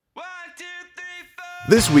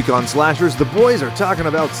This week on Slashers, the boys are talking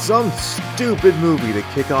about some stupid movie to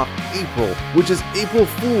kick off April, which is April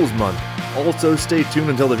Fool's Month. Also, stay tuned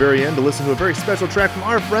until the very end to listen to a very special track from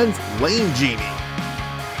our friends Lame Genie.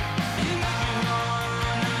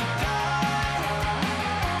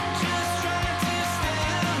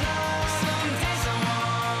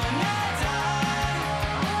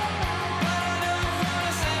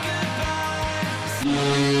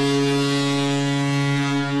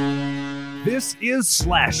 This is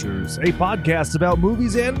Slashers, a podcast about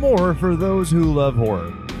movies and more for those who love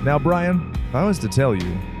horror. Now, Brian, if I was to tell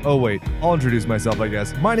you... Oh, wait, I'll introduce myself, I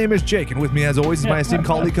guess. My name is Jake, and with me, as always, is my esteemed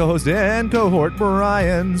colleague, co-host, and cohort,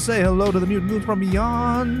 Brian. Say hello to the mutant goons from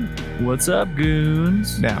beyond. What's up,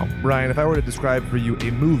 goons? Now, Brian, if I were to describe for you a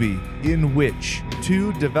movie in which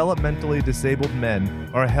two developmentally disabled men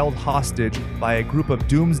are held hostage by a group of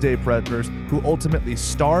doomsday predators who ultimately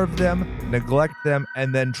starve them, neglect them,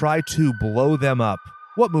 and then try to blow them up,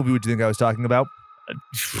 what movie would you think I was talking about?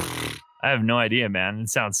 I have no idea, man. It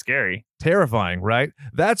sounds scary. Terrifying, right?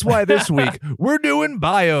 That's why this week we're doing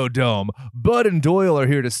Biodome. Bud and Doyle are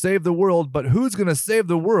here to save the world, but who's going to save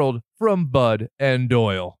the world from Bud and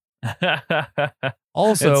Doyle?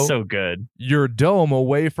 Also, it's so good. Your dome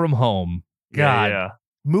away from home. God, Yeah.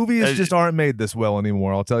 movies just aren't made this well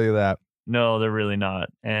anymore, I'll tell you that. No, they're really not.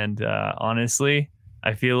 And honestly,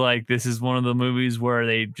 I feel like this is one of the movies where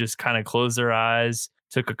they just kind of closed their eyes,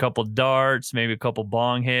 took a couple darts, maybe a couple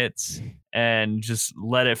bong hits, and just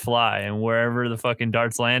let it fly. And wherever the fucking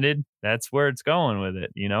darts landed, that's where it's going with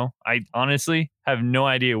it. You know, I honestly have no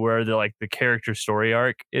idea where the character story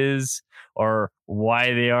arc is or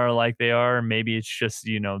why they are like they are. Maybe it's just,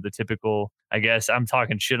 the typical, I guess I'm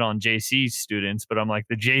talking shit on JC students, but I'm like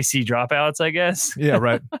the JC dropouts, I guess. Yeah,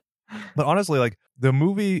 right. But honestly, the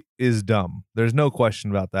movie is dumb. There's no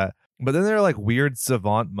question about that. But then there are weird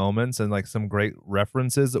savant moments and some great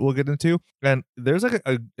references that we'll get into. And there's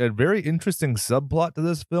a very interesting subplot to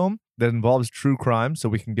this film that involves true crime. So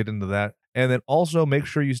we can get into that. And then also make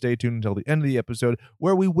sure you stay tuned until the end of the episode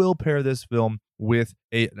where we will pair this film with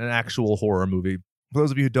an actual horror movie. For those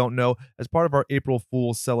of you who don't know, as part of our April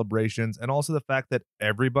Fool's celebrations and also the fact that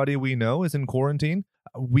everybody we know is in quarantine,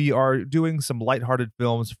 we are doing some lighthearted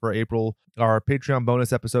films for April. Our Patreon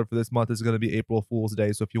bonus episode for this month is going to be April Fool's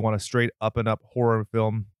Day. So if you want a straight up and up horror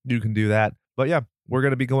film, you can do that. But yeah, we're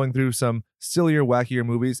going to be going through some sillier, wackier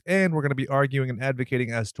movies, and we're going to be arguing and advocating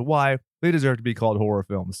as to why they deserve to be called horror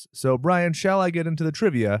films. So Brian, shall I get into the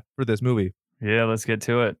trivia for this movie? Yeah, let's get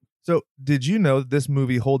to it. So did you know that this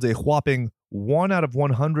movie holds a whopping 1 out of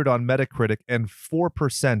 100 on Metacritic and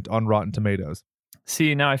 4% on Rotten Tomatoes?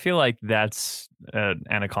 See, now I feel like that's an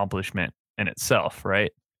accomplishment in itself,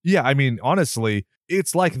 right? Yeah, I mean, honestly,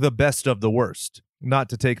 it's like the best of the worst. Not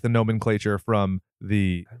to take the nomenclature from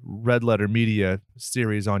the Red Letter Media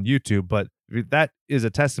series on YouTube, but that is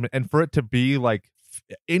a testament. And for it to be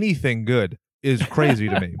anything good is crazy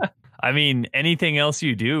to me. I mean, anything else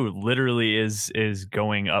you do literally is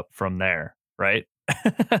going up from there, right?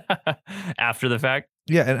 After the fact.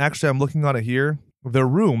 Yeah, and actually, I'm looking on it here. The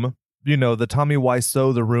Room, the Tommy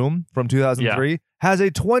Wiseau The Room from 2003, has a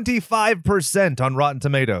 25% on Rotten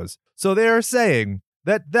Tomatoes. So they are saying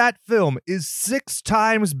that film is 6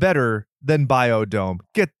 times better than Biodome.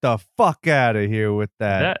 Get the fuck out of here with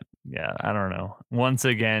that. Yeah, I don't know. Once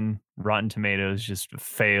again, Rotten Tomatoes just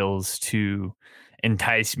fails to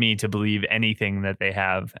entice me to believe anything that they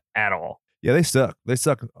have at all. Yeah, they suck. They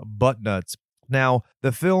suck butt nuts. Now,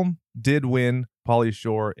 the film did win Pauly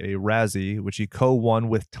Shore a Razzie, which he co-won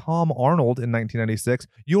with Tom Arnold in 1996.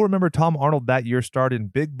 You'll remember Tom Arnold that year starred in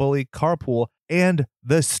Big Bully, Carpool, and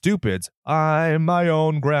The Stupids. I'm my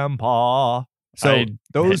own grandpa. So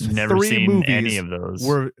those never 3 seen movies any of those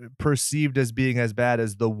were perceived as being as bad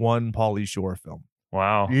as the one Pauly Shore film.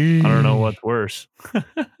 Wow. I don't know what's worse.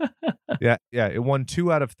 Yeah. It won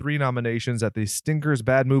 2 out of 3 nominations at the Stinkers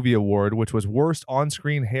Bad Movie Award, which was Worst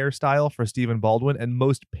On-Screen Hairstyle for Stephen Baldwin and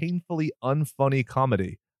Most Painfully Unfunny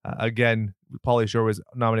Comedy. Again, Pauly Shore was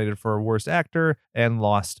nominated for Worst Actor and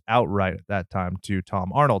lost outright at that time to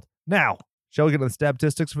Tom Arnold. Now, shall we get into the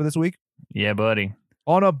statistics for this week? Yeah, buddy.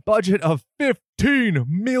 On a budget of $15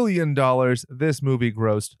 million, this movie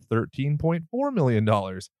grossed $13.4 million.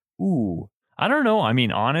 Ooh. I don't know. I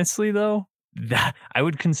mean, honestly, though, that I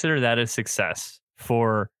would consider that a success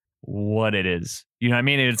for what it is. You know what I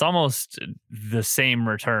mean? It's almost the same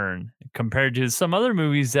return compared to some other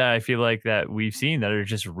movies that I feel like that we've seen that are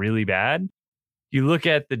just really bad. You look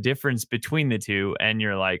at the difference between the two and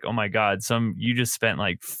you're like, oh my God, you just spent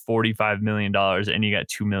 $45 million and you got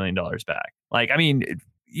 $2 million back. I mean,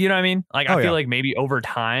 you know what I mean? I feel like maybe over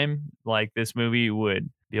time, this movie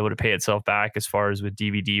would be able to pay itself back as far as with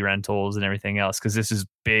DVD rentals and everything else, because this is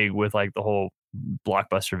big with like the whole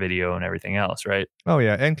Blockbuster Video and everything else, right? Oh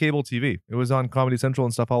yeah, and cable TV. It was on Comedy Central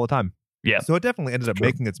and stuff all the time. Yeah. So it definitely ended up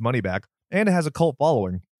making its money back, and it has a cult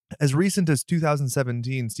following. As recent as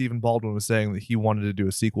 2017, Stephen Baldwin was saying that he wanted to do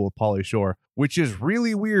a sequel with Pauly Shore, which is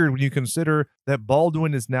really weird when you consider that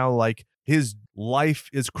Baldwin is now like, his life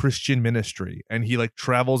is Christian ministry, and he like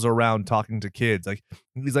travels around talking to kids. Like,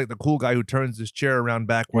 he's like the cool guy who turns his chair around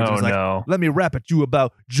backwards. Oh, and is like, no. let me rap at you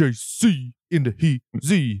about JC in the he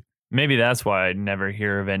Z. Maybe that's why I never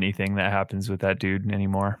hear of anything that happens with that dude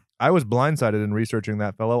anymore. I was blindsided in researching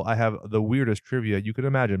that fellow. I have the weirdest trivia you could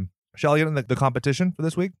imagine. Shall I get into the competition for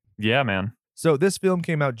this week? Yeah, man. So this film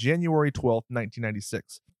came out January 12th,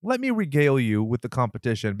 1996. Let me regale you with the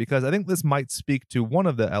competition because I think this might speak to one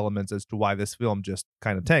of the elements as to why this film just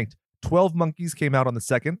kind of tanked. 12 Monkeys came out on the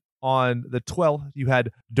 2nd. On the 12th, you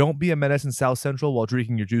had Don't Be a Menace in South Central While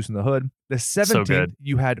Drinking Your Juice in the Hood. The 17th,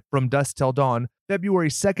 you had From Dusk Till Dawn. February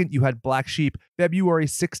 2nd, you had Black Sheep. February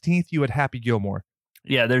 16th, you had Happy Gilmore.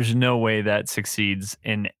 Yeah, there's no way that succeeds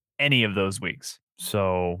in any of those weeks.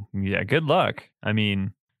 So, yeah, good luck. I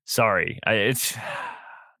mean, sorry.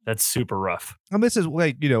 That's super rough. And this is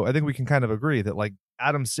like, I think we can kind of agree that like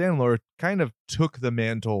Adam Sandler kind of took the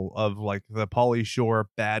mantle of like the Pauly Shore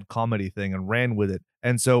bad comedy thing and ran with it.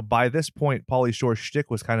 And so by this point, Pauly Shore's shtick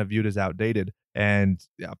was kind of viewed as outdated. And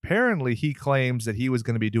apparently he claims that he was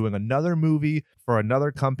going to be doing another movie for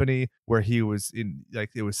another company where he was in,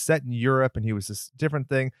 like, it was set in Europe and he was this different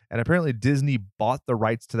thing. And apparently Disney bought the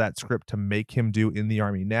rights to that script to make him do In the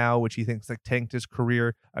Army Now, which he thinks like tanked his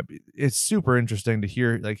career. It's super interesting to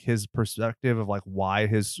hear like his perspective of like why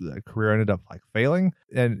his career ended up like failing,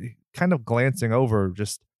 and kind of glancing over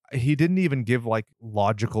just, he didn't even give like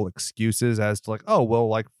logical excuses as to like, oh, well,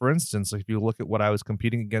 like for instance, like if you look at what I was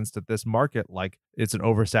competing against at this market, like it's an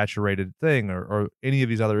oversaturated thing or any of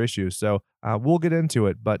these other issues. So we'll get into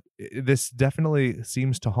it, but this definitely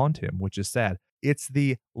seems to haunt him, which is sad. It's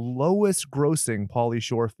the lowest grossing Pauly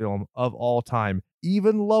Shore film of all time,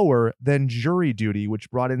 even lower than Jury Duty,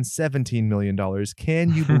 which brought in $17 million.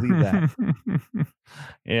 Can you believe that?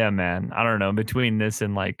 Yeah, man. I don't know. Between this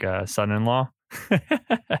and like Son-in-Law.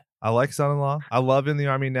 I like Son-in-Law. I love In the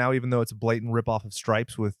Army Now, even though it's a blatant ripoff of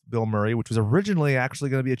Stripes with Bill Murray, which was originally actually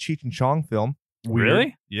going to be a Cheech and Chong film. Weird.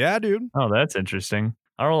 Really? Yeah, dude. Oh, that's interesting.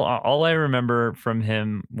 All I remember from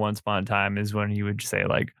him once upon a time is when he would say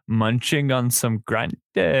like munching on some gruntage.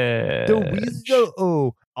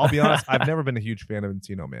 Oh, I'll be honest, I've never been a huge fan of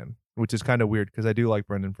Encino Man, which is kind of weird because I do like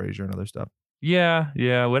Brendan Fraser and other stuff. Yeah.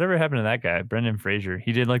 Whatever happened to that guy, Brendan Fraser?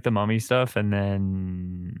 He did like the Mummy stuff, and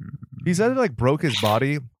then he said it like broke his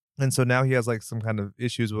body, and so now he has like some kind of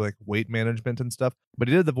issues with like weight management and stuff. But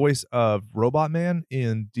he did the voice of Robot Man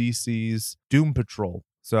in DC's Doom Patrol.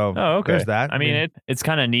 So okay. There's that. I mean, it's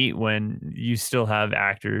kind of neat when you still have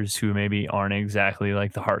actors who maybe aren't exactly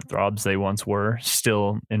like the heartthrobs they once were,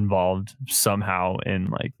 still involved somehow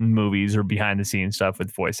in like movies or behind the scenes stuff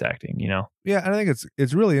with voice acting, Yeah, and I think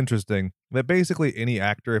it's really interesting that basically any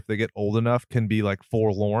actor, if they get old enough, can be like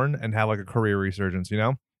forlorn and have like a career resurgence,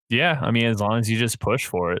 Yeah, I mean, as long as you just push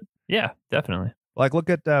for it. Yeah, definitely. Like, look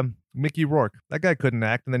at Mickey Rourke. That guy couldn't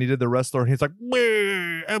act, and then he did The Wrestler, and he's like,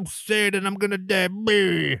 I'm sad and I'm gonna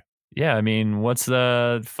die. Yeah, I mean, what's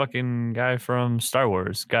the fucking guy from Star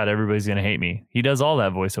Wars? God, everybody's gonna hate me. He does all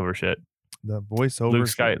that voiceover shit. The voiceover.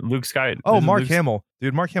 Luke Sky. Oh, Mark Hamill.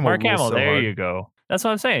 Dude, Mark Hamill. So there hard. you go. That's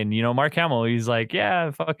what I'm saying. Mark Hamill, he's like,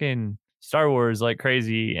 yeah, fucking Star Wars like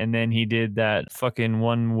crazy. And then he did that fucking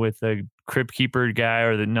one with the Crypt Keeper guy,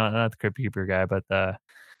 or not the Crypt Keeper guy, but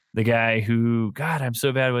the guy who, God, I'm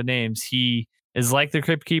so bad with names. He is like the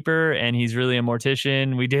Crypt Keeper, and he's really a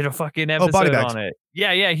mortician. We did a fucking episode on it.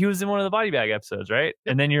 Yeah. He was in one of the Body Bag episodes, right?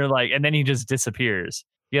 And then you're like, and then he just disappears.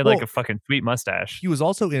 He had like a fucking sweet mustache. He was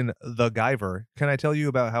also in The Guyver. Can I tell you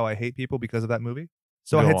about how I hate people because of that movie?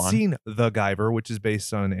 So Go I had on. seen The Guyver, which is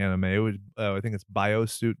based on an anime. It was, I think it's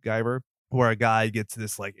Biosuit Guyver, where a guy gets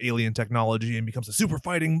this like alien technology and becomes a super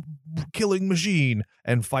fighting killing machine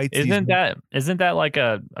and fights. Isn't that like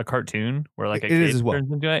a cartoon where like a it kid is as well.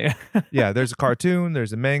 turns into it? Yeah, there's a cartoon,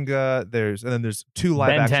 there's a manga, and then there's 2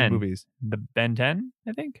 live action 10. movies. The Ben 10,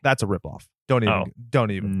 I think. That's a ripoff. Don't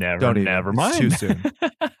even. Never mind. It's too soon.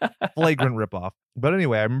 Flagrant ripoff. But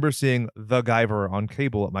anyway, I remember seeing The Guyver on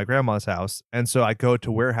cable at my grandma's house. And so I go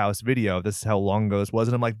to Warehouse Video. This is how long ago this was.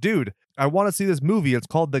 And I'm like, dude, I want to see this movie. It's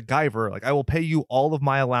called The Guyver. Like, I will pay you all of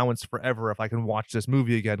my allowance forever if I can watch this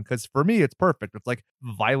movie again. Because for me, it's perfect. It's like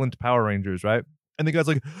violent Power Rangers, right? And the guy's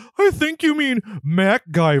like, I think you mean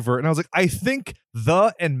MacGyver. And I was like, I think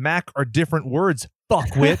the and Mac are different words,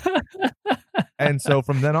 fuckwit. And so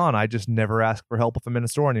from then on, I just never ask for help if I'm in a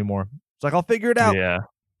store anymore. It's like, I'll figure it out. Yeah.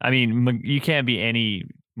 I mean, you can't be any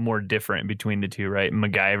more different between the two, right?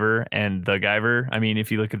 MacGyver and the Guyver. I mean,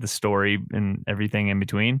 if you look at the story and everything in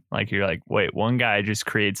between, like you're like, wait, one guy just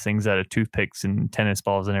creates things out of toothpicks and tennis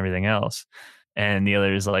balls and everything else. And the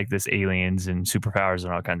other is like this aliens and superpowers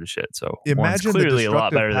and all kinds of shit. So imagine one's clearly the a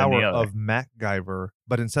lot better than power the other. of MacGyver,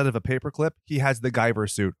 but instead of a paperclip, he has the Guyver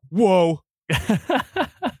suit. Whoa.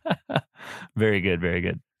 Very good. Very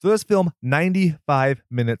good. So this film, 95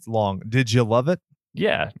 minutes long. Did you love it?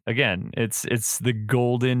 Yeah, again, it's the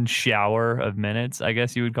golden shower of minutes, I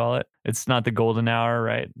guess you would call it. It's not the golden hour,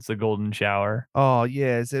 right? It's the golden shower. Oh,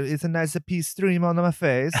 yeah. It's a nice peace stream on my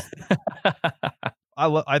face.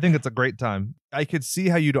 I think it's a great time. I could see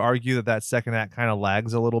how you'd argue that second act kind of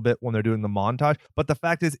lags a little bit when they're doing the montage, but the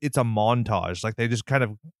fact is it's a montage. Like they just kind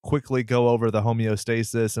of quickly go over the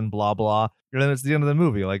homeostasis and blah, blah. And then it's the end of the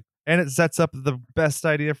movie. Like, and it sets up the best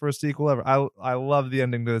idea for a sequel ever. I love the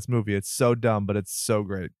ending to this movie. It's so dumb, but it's so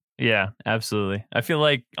great. Yeah, absolutely. I feel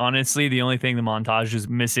like, honestly, the only thing the montage is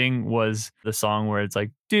missing was the song where it's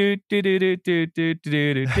like, do, do, do, do, do, do, do,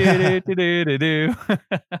 do, do, do, do, do.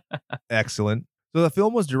 Excellent. So the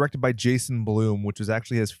film was directed by Jason Blum, which was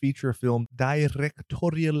actually his feature film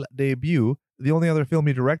directorial debut. The only other film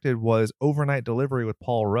he directed was Overnight Delivery with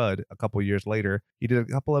Paul Rudd a couple years later. He did a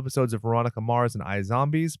couple episodes of Veronica Mars and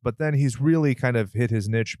iZombies, but then he's really kind of hit his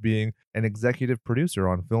niche being an executive producer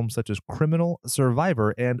on films such as Criminal,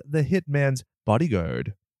 Survivor, and The Hitman's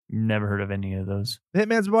Bodyguard. Never heard of any of those. The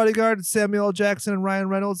Hitman's Bodyguard, Samuel L. Jackson and Ryan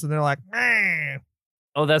Reynolds, and they're like, meh.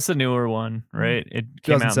 Oh, that's the newer one, right? It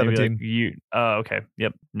came out maybe 2017. like you. Oh, okay.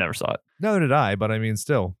 Yep. Never saw it. Neither did I, but I mean,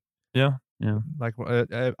 still. Yeah. Yeah. Like,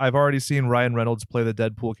 I've already seen Ryan Reynolds play the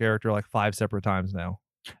Deadpool character like 5 separate times now.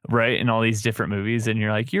 Right. In all these different movies. And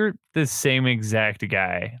you're like, you're the same exact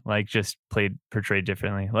guy, like just portrayed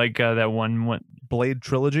differently. Like that one. Blade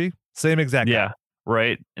trilogy, same exact guy. Yeah.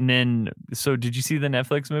 Right. And then, so did you see the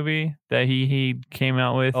Netflix movie that he came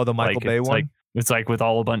out with? Oh, the Michael Bay one? It's like with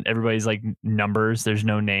all a bunch, everybody's like numbers. There's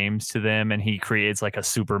no names to them, and he creates like a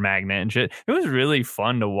super magnet and shit. It was really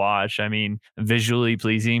fun to watch. I mean, visually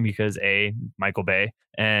pleasing because A, Michael Bay,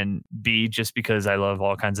 and B, just because I love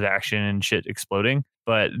all kinds of action and shit exploding.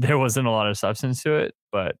 But there wasn't a lot of substance to it.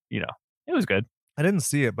 But it was good. I didn't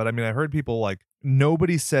see it, but I mean, I heard people like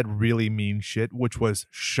nobody said really mean shit, which was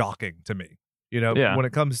shocking to me. Yeah. When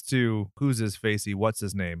it comes to who's his facey, what's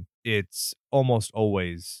his name, it's almost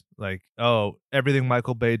always like, oh, everything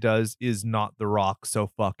Michael Bay does is not The Rock, so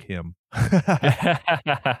fuck him. Yeah,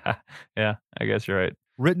 I guess you're right.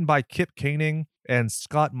 Written by Kip Koenig and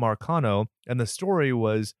Scott Marcano, and the story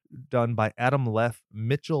was done by Adam Leff,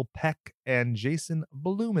 Mitchell Peck, and Jason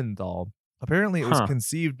Blumenthal. Apparently, it was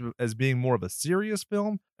conceived as being more of a serious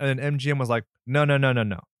film, and then MGM was like, no.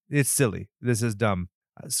 It's silly. This is dumb.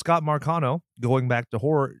 Scott Marcano, going back to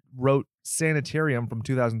horror, wrote Sanitarium from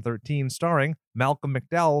 2013, starring Malcolm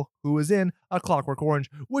McDowell, who was in A Clockwork Orange,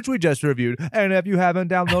 which we just reviewed. And if you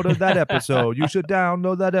haven't downloaded that episode, you should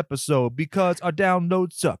download that episode because our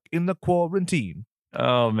downloads suck in the quarantine.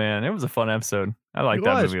 Oh, man. It was a fun episode. I like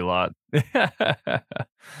that movie a lot.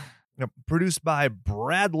 Produced by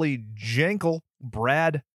Bradley Jankel,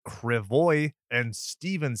 Brad Krivoy, and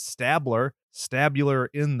Steven Stabler. Stabler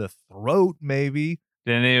in the throat, maybe.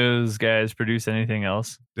 Did any of those guys produce anything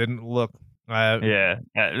else? Didn't look. Yeah.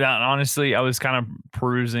 Honestly, I was kind of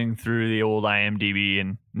perusing through the old IMDb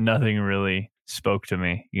and nothing really spoke to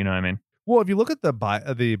me. You know what I mean? Well, if you look at the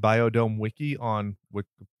Biodome wiki on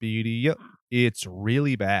Wikipedia, it's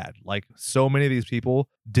really bad. Like, so many of these people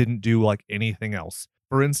didn't do like anything else.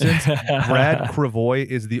 For instance, Brad Krivoy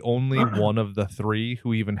is the only one of the 3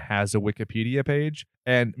 who even has a Wikipedia page.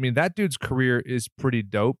 And I mean, that dude's career is pretty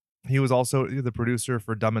dope. He was also the producer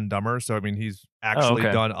for Dumb and Dumber. So, I mean, he's actually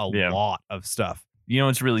done a lot of stuff. You know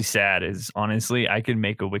what's really sad is, honestly, I could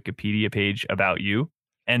make a Wikipedia page about you.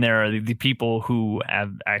 And there are the people who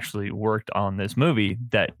have actually worked on this movie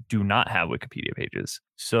that do not have Wikipedia pages.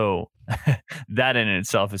 So that in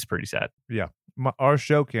itself is pretty sad. Yeah. Our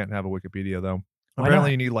show can't have a Wikipedia, though. Why Apparently,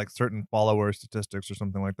 not? you need like certain follower statistics or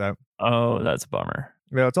something like that. Oh, that's a bummer.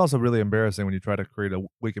 Yeah, it's also really embarrassing when you try to create a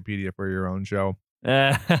Wikipedia for your own show. These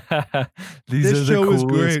This are the show is coolest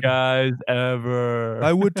great. guys ever.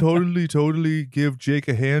 I would totally give Jake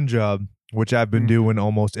a hand job, which I've been doing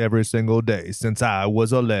almost every single day since I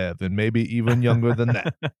was 11, maybe even younger than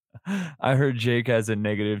that. I heard Jake has a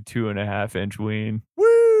negative 2.5-inch ween.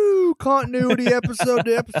 Woo! Continuity episode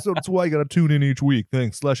to episode. That's why you got to tune in each week.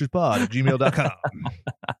 Thanks, slashespod@gmail.com.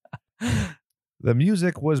 The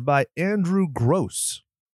music was by Andrew Gross.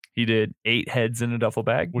 He did 8 Heads in a Duffel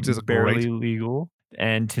Bag, Which is barely great. legal,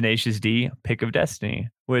 and Tenacious D, Pick of Destiny,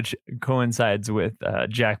 which coincides with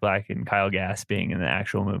Jack Black and Kyle Gass being in the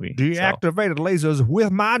actual movie. So. Deactivated lasers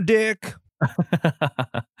with my dick.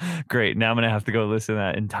 Great. Now I'm going to have to go listen to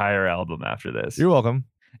that entire album after this. You're welcome.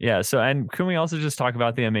 Yeah. So, and can we also just talk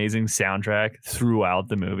about the amazing soundtrack throughout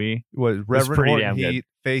the movie? What, Reverend pretty Horton damn good. Heat,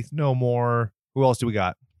 Faith No More. Who else do we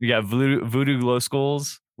got? We got Voodoo Glow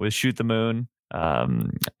Skulls with Shoot the Moon.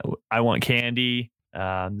 I Want Candy.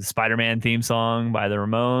 The Spider-Man theme song by the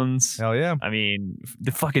Ramones. Hell yeah. I mean,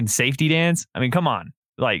 the fucking Safety Dance. I mean, come on.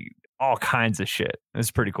 Like, all kinds of shit. It's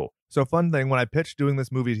pretty cool. So fun thing, when I pitched doing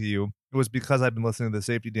this movie to you, it was because I've been listening to the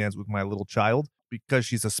Safety Dance with my little child, because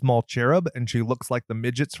she's a small cherub and she looks like the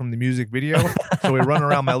midgets from the music video. So we run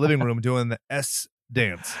around my living room doing the S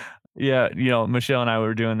dance. Yeah, Michelle and I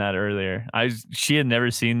were doing that earlier. She had never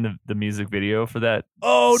seen the music video for that.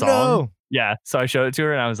 Oh song. no. Yeah, so I showed it to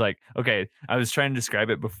her and I was like, okay, I was trying to describe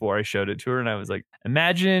it before I showed it to her, and I was like,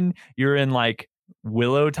 imagine you're in like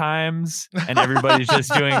Willow Times and everybody's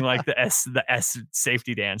just doing like the S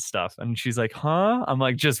Safety Dance stuff, and she's like, huh? I'm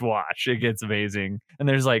like, just watch, it gets amazing. And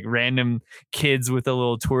there's like random kids with a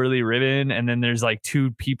little twirly ribbon, and then there's like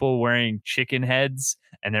 2 people wearing chicken heads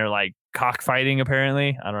and they're like cockfighting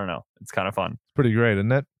apparently. I don't know, it's kind of fun. It's pretty great,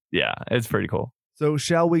 isn't it? Yeah, it's pretty cool. So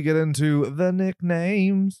shall we get into the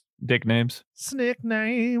nicknames? Dick names, Snick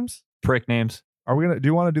names. prick names. Are we gonna? Do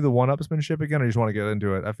you want to do the one-upsmanship again, or you just want to get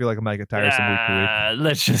into it? I feel like I might get tiresome week to week.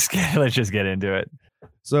 Let's just get into it.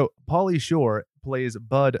 So Pauly Shore plays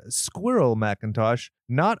Bud Squirrel McIntosh,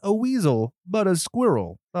 not a weasel, but a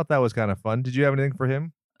squirrel. Thought that was kind of fun. Did you have anything for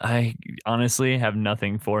him? I honestly have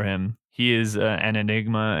nothing for him. He is an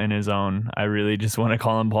enigma in his own. I really just want to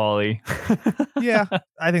call him Pauly. Yeah,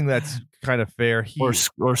 I think that's kind of fair. Or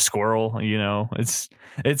squirrel. It's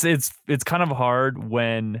kind of hard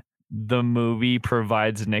when the movie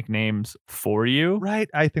provides nicknames for you. Right.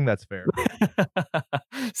 I think that's fair.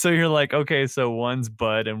 So you're like, okay, so one's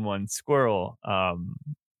Bud and one's Squirrel.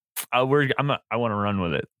 I want to run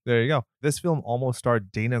with it. There you go. This film almost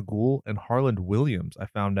starred Dana Gould and Harland Williams. I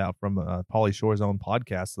found out from Pauly Shore's own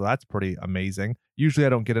podcast, so that's pretty amazing. Usually, I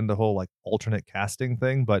don't get into the whole like alternate casting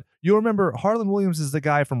thing, but you remember Harland Williams is the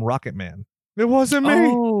guy from Rocket Man. It wasn't me.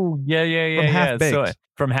 Oh, yeah. From Half-Baked. So,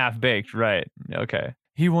 from Half-Baked, right? Okay.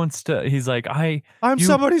 He's like, I'm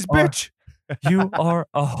somebody's bitch. You are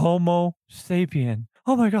a Homo sapien.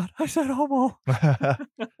 Oh my God, I said homo.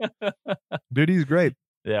 Dude, he's great.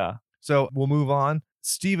 Yeah. So we'll move on.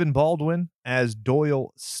 Stephen Baldwin as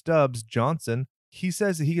Doyle Stubbs Johnson. He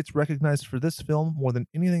says that he gets recognized for this film more than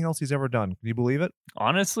anything else he's ever done. Can you believe it?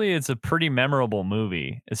 Honestly, it's a pretty memorable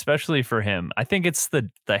movie, especially for him. I think it's the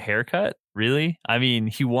haircut, really. I mean,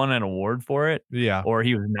 he won an award for it. Yeah. Or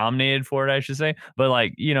he was nominated for it, I should say. But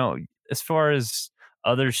like, as far as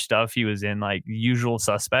other stuff he was in, like Usual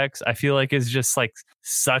Suspects, I feel like it's just like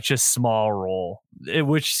such a small role,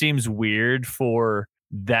 which seems weird for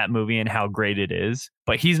that movie and how great it is,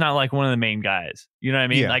 but he's not like one of the main guys. You know what I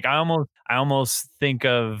mean? Yeah. Like I almost think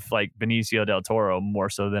of like Benicio del Toro more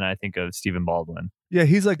so than I think of Stephen Baldwin. Yeah,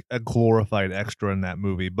 he's like a glorified extra in that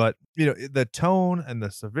movie, but the tone and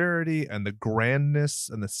the severity and the grandness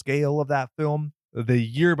and the scale of that film the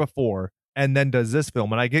year before, and then does this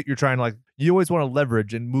film. And I get you're trying to you always want to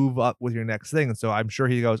leverage and move up with your next thing. And so I'm sure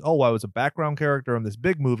he goes, oh, I was a background character in this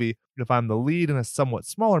big movie. If I'm the lead in a somewhat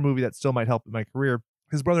smaller movie, that still might help in my career.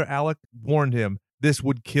 His brother Alec warned him this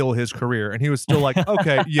would kill his career. And he was still like,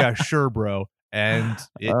 okay, yeah, sure, bro. And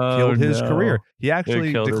it killed his career. He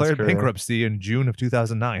actually declared bankruptcy in June of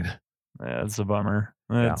 2009. That's a bummer.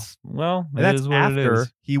 That's after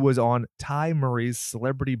he was on Ty Murray's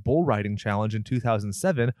Celebrity Bull Riding Challenge in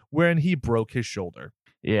 2007, wherein he broke his shoulder.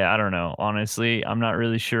 Yeah, I don't know. Honestly, I'm not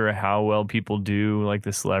really sure how well people do like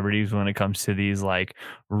the celebrities when it comes to these like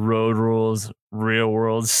road rules, real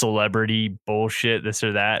world celebrity bullshit, this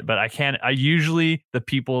or that. But I usually the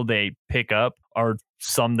people they pick up are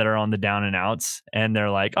some that are on the down and outs, and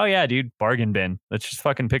they're like, oh yeah, dude, bargain bin. Let's just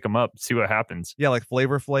fucking pick them up, see what happens. Yeah, like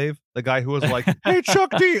Flavor Flav, the guy who was like, hey,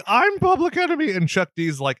 Chuck D, I'm Public Enemy. And Chuck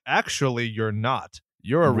D's like, actually, you're not.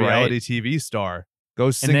 You're a reality TV star. Go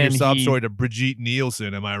sing your sob story to Brigitte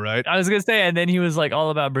Nielsen, am I right? I was going to say, and then he was like all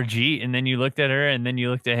about Brigitte, and then you looked at her, and then you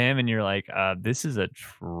looked at him, and you're like, this is a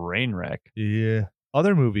train wreck. Yeah.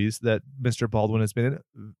 Other movies that Mr. Baldwin has been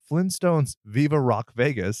in, Flintstones Viva Rock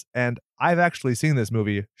Vegas, and I've actually seen this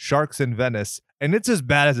movie, Sharks in Venice, and it's as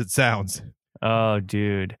bad as it sounds. Oh,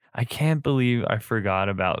 dude. I can't believe I forgot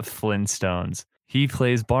about Flintstones. He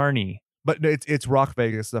plays Barney. But no, it's Rock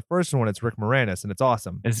Vegas. The first one, it's Rick Moranis, and it's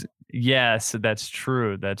awesome. Yes, that's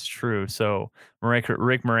true. That's true. So Rick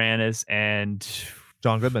Moranis and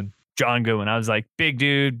John Goodman. John Goodman. I was like, big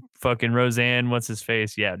dude, fucking Roseanne. What's his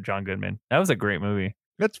face? Yeah, John Goodman. That was a great movie.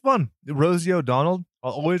 It's fun. Rosie O'Donnell.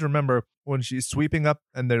 I'll always remember when she's sweeping up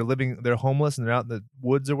and they're homeless and they're out in the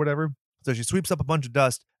woods or whatever. So she sweeps up a bunch of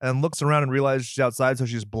dust and looks around and realizes she's outside, so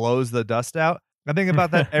she just blows the dust out. I think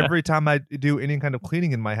about that every time I do any kind of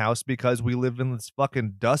cleaning in my house because we live in this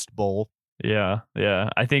fucking dust bowl. Yeah.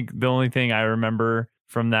 I think the only thing I remember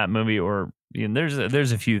from that movie, or there's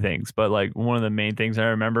a few things, but like one of the main things I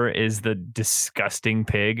remember is the disgusting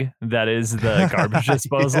pig that is the garbage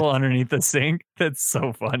disposal underneath the sink. That's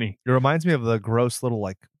so funny. It reminds me of the gross little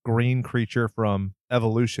like green creature from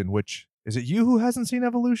Evolution, which is it you who hasn't seen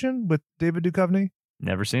Evolution with David Duchovny?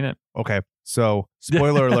 Never seen it. Okay, so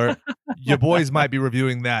spoiler alert, your boys might be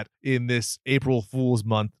reviewing that in this April Fool's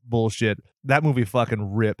Month bullshit. That movie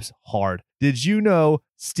fucking rips hard. Did you know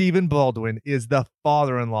Stephen Baldwin is the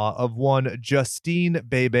father-in-law of one Justine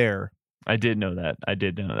Bieber? I did know that.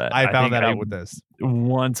 I found that out with this.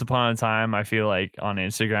 Once upon a time, I feel like on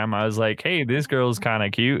Instagram, I was like, hey, this girl's kind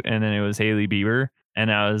of cute. And then it was Hailey Bieber.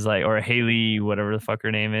 And I was like, or Haley, whatever the fuck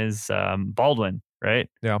her name is, Baldwin, right?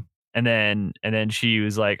 Yeah. And then she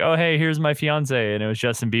was like, oh, hey, here's my fiance. And it was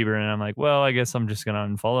Justin Bieber. And I'm like, well, I guess I'm just going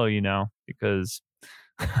to unfollow you now because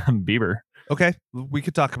I'm Bieber. Okay, we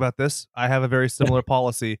could talk about this. I have a very similar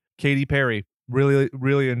policy. Katy Perry, really,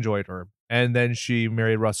 really enjoyed her. And then she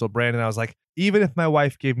married Russell Brand. And I was like, even if my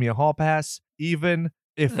wife gave me a hall pass, even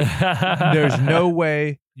if there's no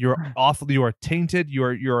way you're awful, you are tainted,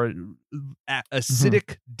 you're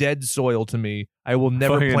acidic, dead soil to me, I will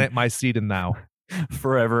never plant my seed in thou.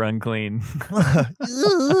 Forever unclean.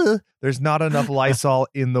 There's not enough Lysol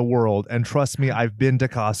in the world, and trust me, I've been to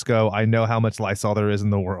Costco. I know how much Lysol there is in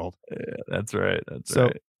the world. Yeah, that's right. So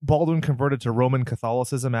Baldwin converted to Roman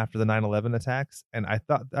Catholicism after the 9/11 attacks, and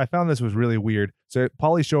I found this was really weird. So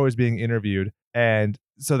Pauly Shore is being interviewed, and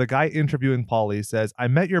so the guy interviewing Pauly says, I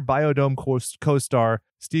met your Biodome co-star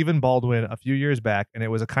Stephen Baldwin a few years back, and it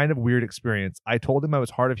was a kind of weird experience. I told him I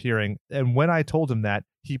was hard of hearing, and when I told him that,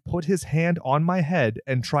 he put his hand on my head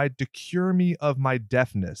and tried to cure me of my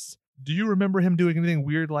deafness. Do you remember him doing anything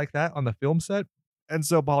weird like that on the film set? And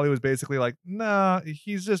so Pauly was basically like, nah,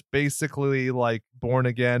 he's just basically like born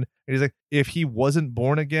again. And he's like, if he wasn't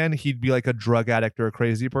born again, he'd be like a drug addict or a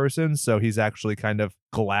crazy person. So he's actually kind of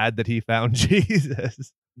glad that he found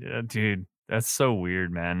Jesus. Yeah, dude. That's so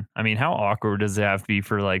weird, man. I mean, how awkward does it have to be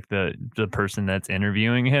for like the person that's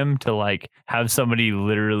interviewing him to like have somebody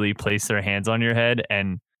literally place their hands on your head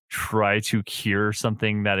and try to cure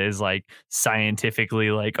something that is like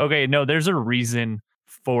scientifically like, okay, no, there's a reason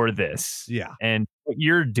for this. Yeah. And what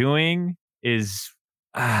you're doing is,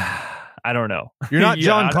 I don't know. You're not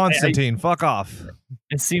John Constantine. Fuck off.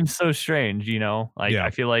 It seems so strange, you know? Like, I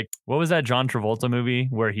feel like, what was that John Travolta movie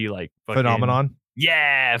where he like... Phenomenon?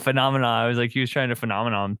 Yeah, Phenomenon. I was like, he was trying to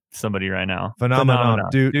phenomenon somebody right now.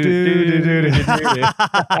 Phenomenon.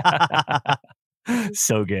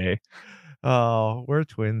 So gay. Oh, we're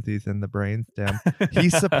twinsies in the brainstem. He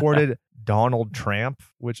supported Donald Trump,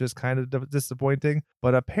 which is kind of disappointing.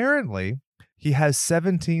 But apparently, he has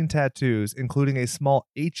 17 tattoos, including a small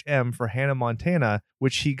HM for Hannah Montana,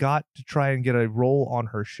 which he got to try and get a role on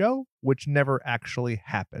her show, which never actually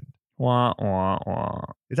happened. Wah, wah, wah.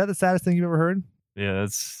 Is that the saddest thing you've ever heard? Yeah,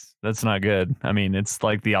 that's not good. I mean, it's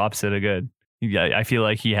like the opposite of good. Yeah, I feel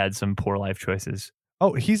like he had some poor life choices.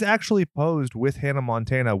 Oh, he's actually posed with Hannah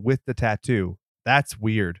Montana with the tattoo. That's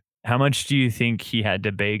weird. How much do you think he had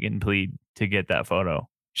to beg and plead to get that photo?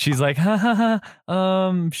 She's like,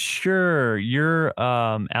 sure, you're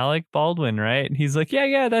Alec Baldwin, right? And he's like,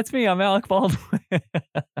 yeah, that's me. I'm Alec Baldwin.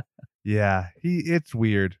 Yeah, it's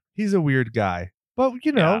weird. He's a weird guy. But,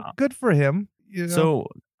 good for him. So,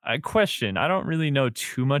 a question. I don't really know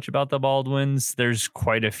too much about the Baldwins. There's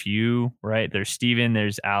quite a few, right? There's Steven,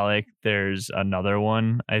 there's Alec, there's another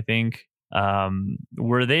one, I think.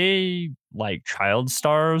 Were they like child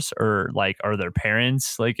stars or like are their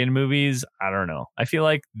parents like in movies? I don't know. I feel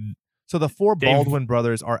like so the four Baldwin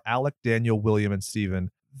brothers are Alec, Daniel, William, and Steven.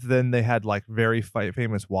 Then they had like very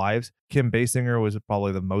famous wives. Kim Basinger was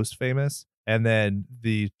probably the most famous, and then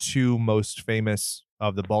the two most famous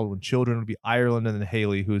of the Baldwin children would be Ireland and then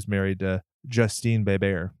Haley, who's married to Justine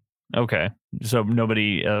Bieber. Okay. So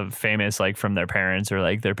nobody famous like from their parents or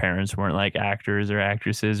like their parents weren't like actors or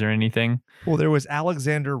actresses or anything? Well, there was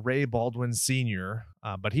Alexander Ray Baldwin Sr.,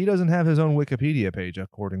 but he doesn't have his own Wikipedia page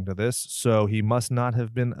according to this, so he must not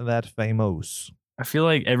have been that famous. I feel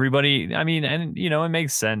like everybody, I mean, and it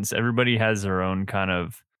makes sense. Everybody has their own kind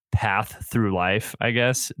of path through life, I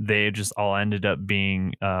guess. They just all ended up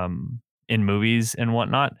being in movies and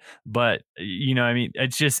whatnot. But, you know, I mean,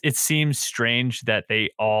 it seems strange that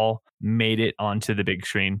they all made it onto the big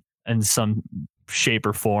screen in some shape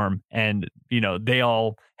or form. And, you know, they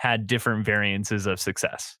all had different variances of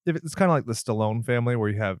success. It's kind of like the Stallone family where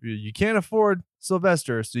you can't afford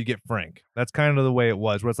Sylvester, so you get Frank. That's kind of the way it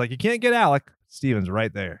was, where it's like, you can't get Alec, Steven's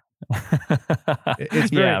right there.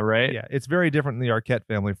 It's very, yeah, right. Yeah, it's very different in the Arquette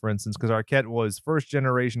family, for instance, because Arquette was first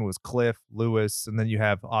generation was Cliff, Lewis, and then you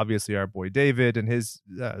have obviously our boy David and his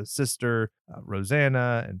sister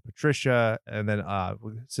Rosanna and Patricia, and then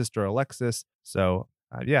sister Alexis. So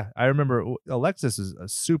yeah, I remember Alexis is a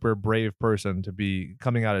super brave person to be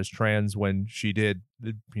coming out as trans when she did.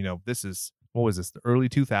 You know, this is, what was this, the early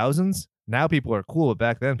 2000s? Now people are cool, but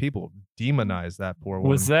back then people demonized that poor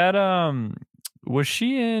woman. Was that was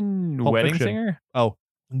she in Pulp Wedding Fiction. Singer? Oh,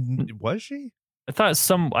 was she? I thought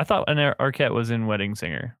an Arquette was in Wedding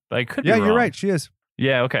Singer, but I could be Yeah, wrong. you're right. She is.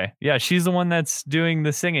 Yeah, okay. Yeah, she's the one that's doing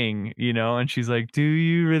the singing, you know, and she's like, "Do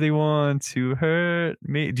you really want to hurt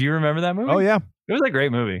me?" Do you remember that movie? Oh yeah, It was a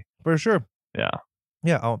great movie. for sure. Yeah.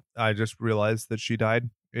 Yeah. Oh, I just realized that she died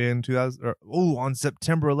in on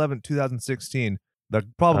September 11th, 2016.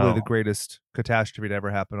 Probably the greatest catastrophe to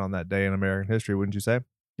ever happen on that day in American history, wouldn't you say?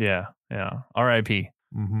 Yeah. Yeah. R.I.P.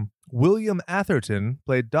 Mm-hmm. William Atherton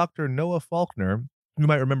played Dr. Noah Faulkner. You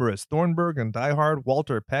might remember as Thornburg in Die Hard,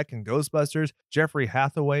 Walter Peck in Ghostbusters, Jeffrey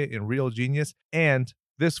Hathaway in Real Genius, and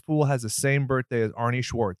this fool has the same birthday as Arnie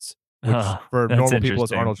Schwartz, which for that's normal people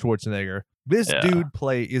is interesting. Arnold Schwarzenegger. This dude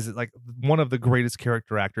is like one of the greatest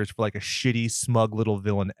character actors for like a shitty, smug little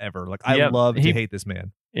villain ever. Like I love to hate this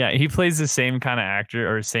man. Yeah, he plays the same kind of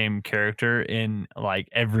actor or same character in like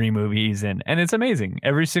every movie he's in. And it's amazing.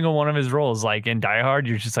 Every single one of his roles, like in Die Hard,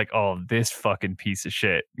 you're just like, oh, this fucking piece of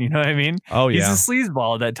shit. You know what I mean? Oh, yeah. He's a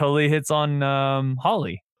sleazeball that totally hits on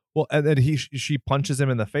Holly. Well, and then she punches him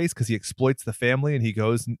in the face because he exploits the family, and he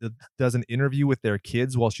goes and does an interview with their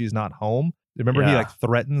kids while she's not home. Remember, he like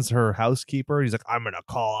threatens her housekeeper. He's like, "I'm gonna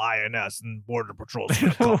call INS and Border Patrol's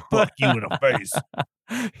gonna come fuck you in the face."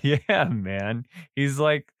 Yeah, man. He's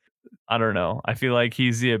like, I don't know. I feel like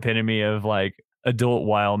he's the epitome of like adult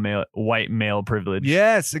white male privilege.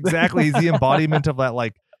 Yes, exactly. He's the embodiment of that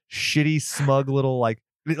like shitty, smug little like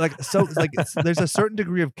so like there's a certain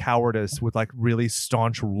degree of cowardice with like really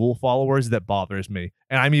staunch rule followers that bothers me.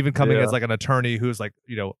 And I'm even coming as like an attorney who's like,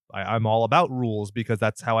 you know, I'm all about rules because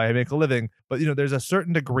that's how I make a living. But you know, there's a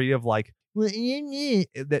certain degree of like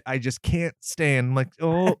that I just can't stand. I'm like,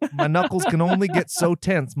 oh, my knuckles can only get so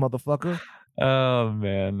tense, motherfucker. Oh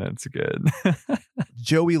man, that's good.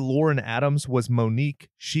 Joey Lauren Adams was Monique.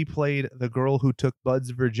 She played the girl who took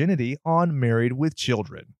Bud's virginity on Married with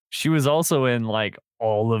Children. She was also in like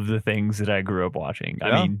all of the things that I grew up watching. Yeah.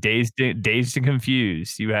 I mean, Dazed and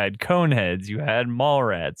Confused. You had Coneheads. You had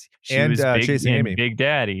Mallrats. She and was big Chasing in Amy. Big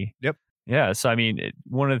Daddy. Yep. Yeah. So I mean,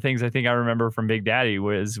 one of the things I think I remember from Big Daddy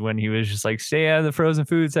was when he was just like, "Stay out of the frozen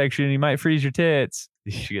food section. You might freeze your tits."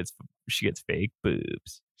 She gets fake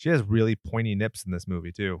boobs. She has really pointy nips in this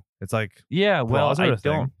movie too. It's like, yeah. Well, I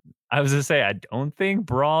was gonna say I don't think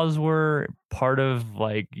bras were part of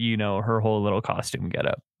like, you know, her whole little costume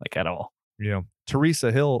getup like at all. You know,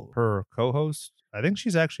 Teresa Hill, her co-host, I think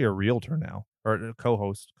she's actually a realtor now, or a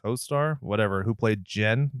co-star, whatever, who played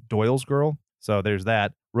Jen, Doyle's girl. So there's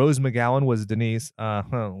that. Rose McGowan was Denise.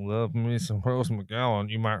 Love me some Rose McGowan.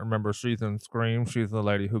 You might remember she's in Scream. She's the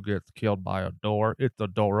lady who gets killed by a door. It's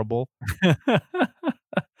adorable.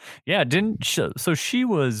 Yeah, so she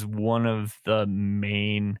was one of the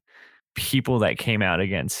main people that came out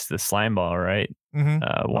against the slime ball, right?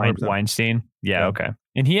 Mm-hmm. Weinstein. Yeah, okay.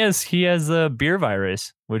 And he has a beer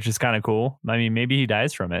virus, which is kind of cool. I mean, maybe he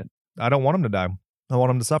dies from it. I don't want him to die. I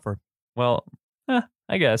want him to suffer. Well,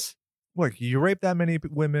 I guess. Look, you rape that many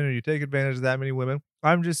women or you take advantage of that many women.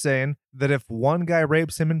 I'm just saying that if one guy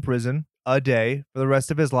rapes him in prison a day for the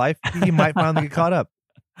rest of his life, he might finally get caught up.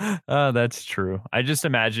 Oh, that's true. I just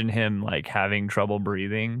imagine him like having trouble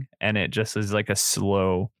breathing and it just is like a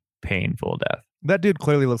slow, painful death. That dude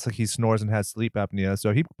clearly looks like he snores and has sleep apnea,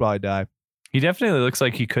 so he could probably die. He definitely looks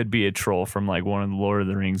like he could be a troll from like one of the Lord of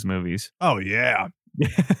the Rings movies. Oh, yeah.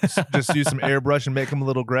 Just use some airbrush and make him a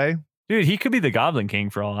little gray. Dude, he could be the Goblin King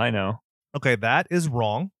for all I know. Okay, that is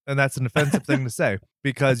wrong, and that's an offensive thing to say,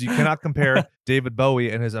 because you cannot compare David Bowie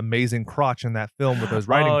and his amazing crotch in that film with those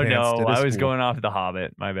riding pants. Oh, to no, this I was fool. going off The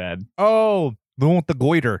Hobbit. My bad. Oh, the one with the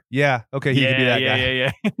goiter. Yeah, okay, he could be that guy.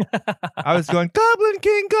 Yeah. I was going, Goblin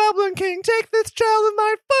King, take this child of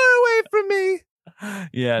mine far away from me.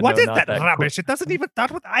 Yeah. What no, is not that that rubbish? It doesn't even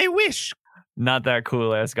start with I wish. not that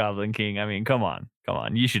cool ass Goblin King. I mean, come on.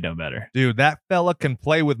 You should know better. Dude, that fella can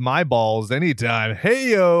play with my balls anytime.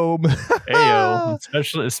 Hey yo.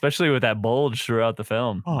 Especially with that bulge throughout the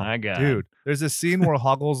film. Oh, My God. dude, there's a scene where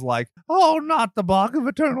Huggle's like, "Oh, not the bog of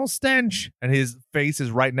eternal stench," and his face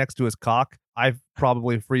is right next to his cock. I've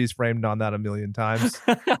probably freeze framed on that a million times.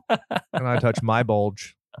 And I touch my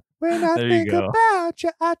bulge. When I think about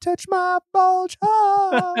you, I touch my bulge.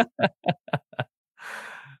 Oh.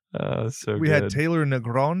 So we good. had Taylor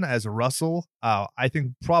Negron as Russell. I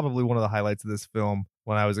think probably one of the highlights of this film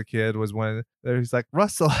when I was a kid was when he's like,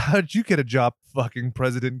 "Russell, how'd you get a job fucking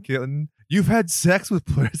President Clinton? You've had sex with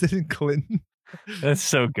President Clinton." That's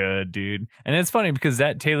so good, dude. And it's funny because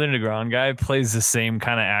that Taylor Negron guy plays the same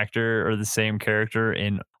kind of actor or the same character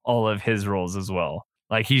in all of his roles as well.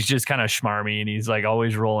 Like he's just kind of schmarmy and he's like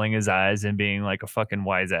always rolling his eyes and being like a fucking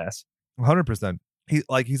wise ass. 100%. He's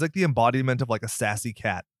like the embodiment of like a sassy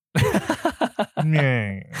cat.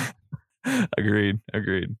 Agreed.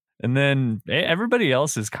 And then everybody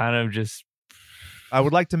else is kind of just. I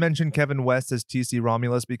would like to mention Kevin West as TC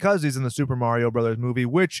Romulus because he's in the Super Mario Brothers movie,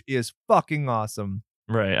 which is fucking awesome.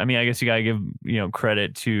 Right. I mean, I guess you gotta give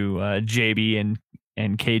credit to JB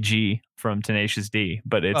and KG from Tenacious D,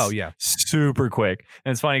 but it's super quick.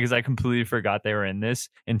 And it's funny because I completely forgot they were in this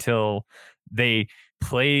until they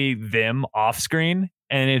play them off screen,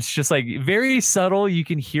 and it's just like very subtle. You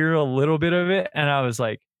can hear a little bit of it, and I was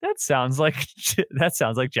like, that sounds like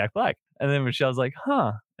Jack Black. And then Michelle's like,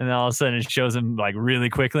 huh. And then all of a sudden it shows him like really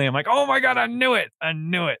quickly. I'm like, oh my God, I knew it.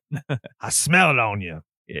 I smell it on you.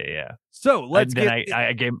 Yeah. So let's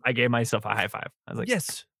I gave myself a high five. I was like,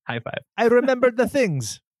 yes, high five. I remembered the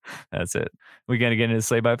things. That's it. We gonna get into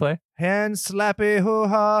sleigh by play? Hand slappy hoo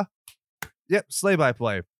ha. Yep, sleigh by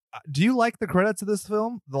play. Do you like the credits of this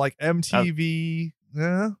film? The like MTV?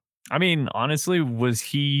 I mean, honestly, was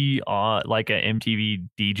he like an MTV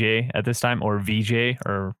DJ at this time or VJ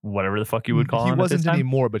or whatever the fuck you would call him? He wasn't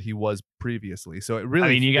anymore, but he was previously. So it really. I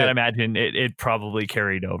mean, you gotta imagine it probably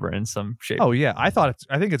carried over in some shape. Oh yeah, I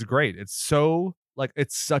think it's great. It's so like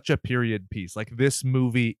it's such a period piece. Like this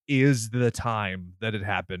movie is the time that it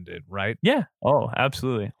happened in, right? Yeah. Oh,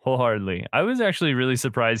 absolutely, wholeheartedly. I was actually really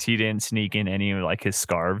surprised he didn't sneak in any of like his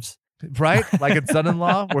scarves. Right, like in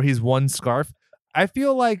Son-in-Law, where he's one scarf. I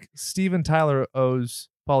feel like Steven Tyler owes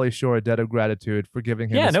Pauly Shore a debt of gratitude for giving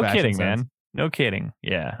him. Yeah, no kidding, man. No kidding.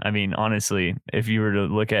 Yeah, I mean, honestly, if you were to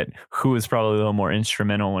look at who is probably a little more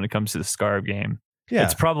instrumental when it comes to the scarf game,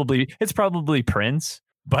 it's probably Prince.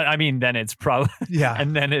 But I mean, then it's probably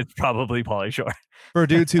and then it's probably Pauly Shore. For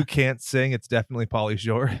dudes who can't sing, it's definitely Pauly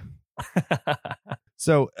Shore.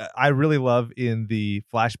 So I really love in the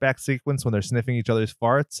flashback sequence when they're sniffing each other's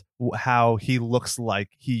farts, how he looks like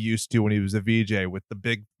he used to when he was a VJ with the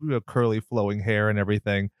big curly flowing hair and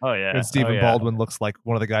everything. Oh yeah. And Stephen Baldwin looks like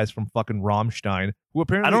one of the guys from fucking Rammstein, who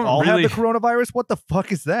apparently all have the coronavirus. What the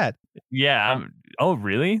fuck is that? Yeah. Oh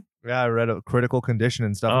really? Yeah, I read a critical condition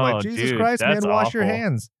and stuff. I'm like, Jesus Christ, man, wash your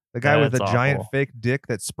hands. The guy with the giant fake dick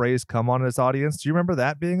that sprays cum on his audience. Do you remember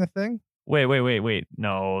that being a thing? Wait.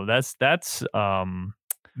 No, that's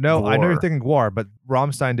no, Gwar. I know you're thinking Gwar, but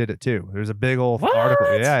Rammstein did it too. There's a big old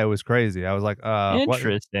article. Yeah, it was crazy. I was like,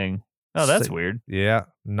 interesting. Oh, that's weird. Yeah,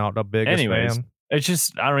 not the biggest fan. It's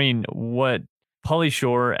just, I mean, what Pauly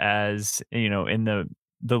Shore as, in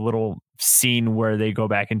the little scene where they go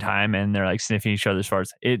back in time and they're like sniffing each other's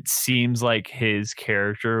farts, it seems like his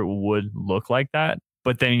character would look like that.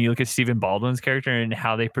 But then you look at Stephen Baldwin's character and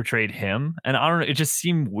how they portrayed him, and I don't know, it just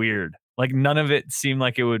seemed weird. Like none of it seemed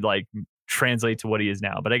like it would like translate to what he is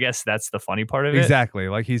now. But I guess that's the funny part of it. Exactly.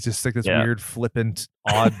 Like he's just like this weird flippant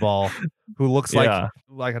oddball who looks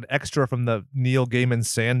like an extra from the Neil Gaiman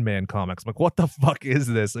Sandman comics. I'm like, what the fuck is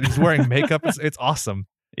this? And he's wearing makeup. It's awesome.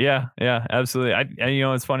 Yeah, absolutely.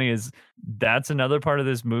 It's funny is that's another part of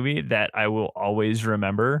this movie that I will always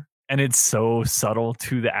remember. And it's so subtle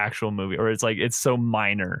to the actual movie, or it's like it's so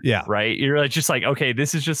minor. Yeah. Right. You're like just like, okay,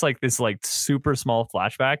 this is just like this like super small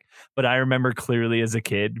flashback. But I remember clearly as a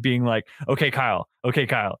kid being like, okay, Kyle, I'm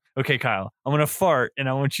gonna fart, and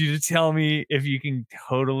I want you to tell me if you can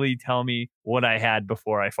totally tell me what I had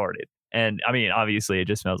before I farted. And I mean, obviously it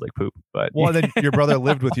just smells like poop, but well, then your brother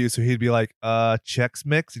lived with you, so he'd be like, Chex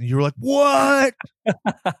Mix, and you were like, what?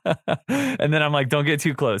 And then I'm like, don't get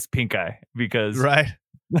too close, pink eye, because right.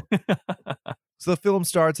 So the film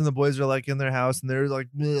starts and the boys are like in their house and they're like,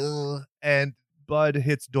 ugh, and Bud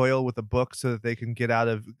hits Doyle with a book so that they can get out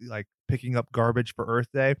of like picking up garbage for Earth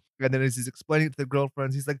Day. And then as he's explaining it to the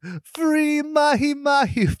girlfriends, he's like, free mahi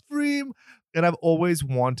mahi, free And I've always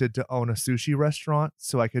wanted to own a sushi restaurant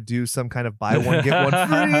so I could do some kind of buy one, get one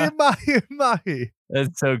free mahi.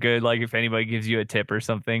 That's so good. Like if anybody gives you a tip or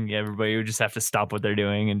something, everybody would just have to stop what they're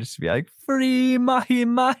doing and just be like, free mahi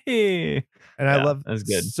mahi. And I love that's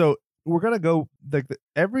good. So we're gonna go like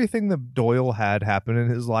everything that Doyle had happen in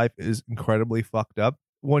his life is incredibly fucked up.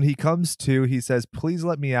 When he comes to, he says, "Please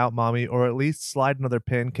let me out, mommy, or at least slide another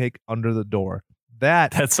pancake under the door."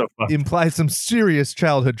 That's so funny. Implies some serious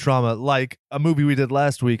childhood trauma, like a movie we did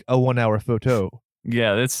last week, A 1 Hour Photo.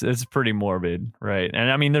 Yeah, it's pretty morbid, right?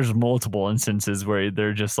 And I mean, there's multiple instances where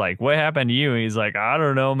they're just like, "What happened to you?" And he's like, "I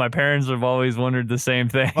don't know. My parents have always wondered the same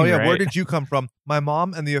thing." Oh yeah, right? Where did you come from? My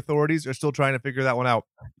mom and the authorities are still trying to figure that one out.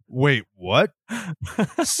 Wait, what?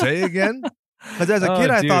 Say again? Because as a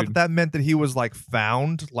kid, I thought that meant that he was like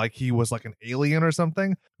found, like he was like an alien or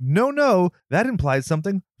something. No, that implies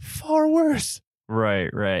something far worse.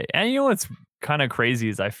 Right. And you know what's kind of crazy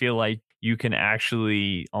is I feel like you can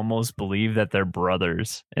actually almost believe that they're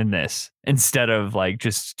brothers in this instead of like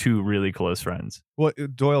just two really close friends. Well,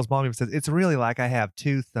 Doyle's mom even says, it's really like I have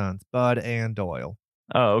two sons, Bud and Doyle.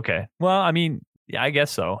 Oh, okay. Well, I mean, yeah, I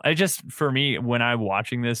guess so. I just, for me, when I'm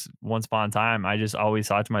watching this once upon a time, I just always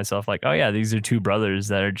thought to myself, like, oh, yeah, these are two brothers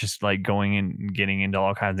that are just like going and getting into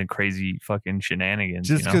all kinds of crazy fucking shenanigans.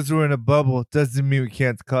 Just because we're in a bubble doesn't mean we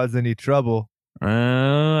can't cause any trouble. Oh,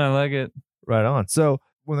 I like it. Right on. So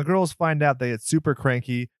when the girls find out, they get super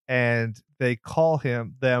cranky and they call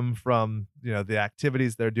them from, the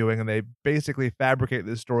activities they're doing, and they basically fabricate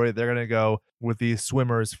this story. They're going to go with these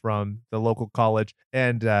swimmers from the local college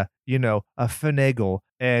and, a finagle.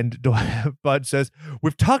 And Bud says,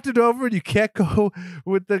 we've talked it over and you can't go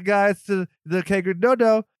with the guys to the kegger.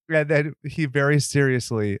 No. And then he very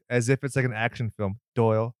seriously, as if it's like an action film,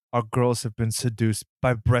 Doyle, our girls have been seduced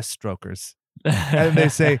by breaststrokers. And they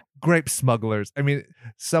say grape smugglers. I mean,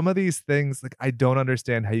 some of these things, like, I don't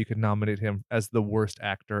understand how you could nominate him as the worst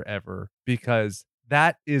actor ever, because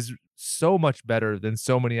that is so much better than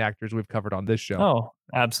so many actors we've covered on this show. Oh,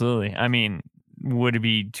 absolutely. I mean, would it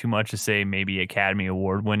be too much to say maybe Academy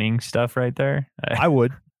Award winning stuff right there? I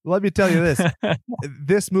would. Let me tell you this.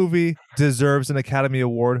 This movie deserves an Academy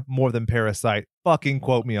Award more than Parasite. Fucking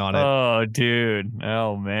quote me on it. Oh, dude.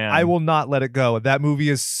 Oh, man. I will not let it go. That movie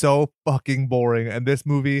is so fucking boring. And this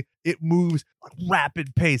movie, it moves at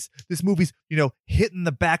rapid pace. This movie's, hitting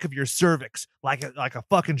the back of your cervix like a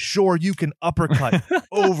fucking shore you can uppercut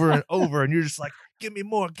over and over. And you're just like, give me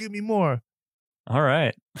more, give me more. All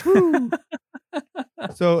right.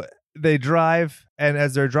 So they drive, and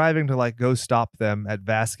as they're driving to like go stop them at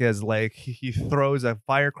Vasquez Lake, he throws a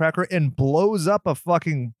firecracker and blows up a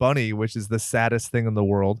fucking bunny, which is the saddest thing in the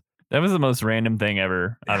world. That was the most random thing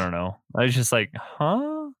ever. I don't know. I was just like,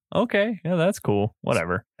 huh? Okay. Yeah, that's cool.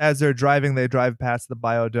 Whatever. As they're driving, they drive past the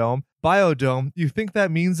Biodome. Biodome, you think that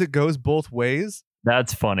means it goes both ways?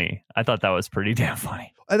 That's funny. I thought that was pretty damn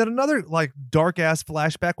funny. And then another like dark ass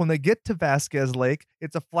flashback when they get to Vasquez Lake.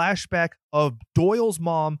 It's a flashback of Doyle's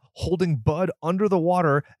mom holding Bud under the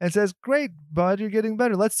water and says, "Great, Bud, you're getting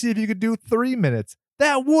better. Let's see if you could do 3 minutes."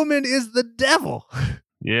 That woman is the devil.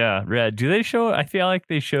 Yeah, Red. Do they show? I feel like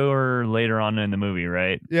they show her later on in the movie,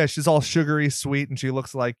 right? Yeah, she's all sugary sweet and she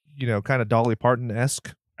looks like, kind of Dolly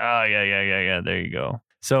Parton-esque. Oh, yeah. There you go.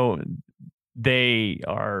 So they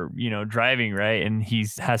are, driving, right? And he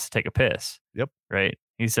has to take a piss. Yep. Right.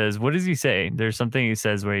 He says, what does he say? There's something he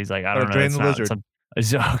says where he's like, I don't know. Drain the lizard.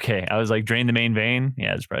 Okay. I was like, drain the main vein.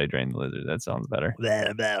 Yeah, it's probably drain the lizard. That sounds better.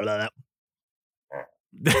 Blah, blah, blah.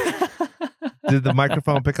 Did the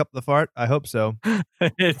microphone pick up the fart? I hope so.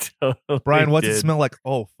 It totally Brian, what's did. it smell like?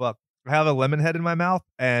 Oh, fuck. I have a lemon head in my mouth,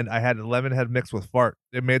 and I had a lemon head mixed with fart.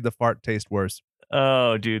 It made the fart taste worse.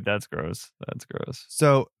 Oh, dude, that's gross. That's gross.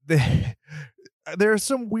 So there are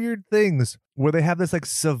some weird things where they have this like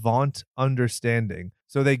savant understanding.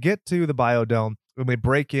 So they get to the Biodome and they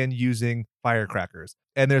break in using firecrackers.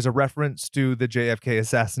 And there's a reference to the JFK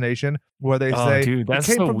assassination where they say, dude, that's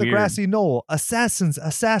it came so from weird. the grassy knoll.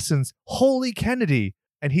 Assassins, holy Kennedy.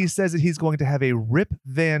 And he says that he's going to have a Rip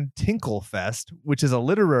Van Tinkle Fest, which is a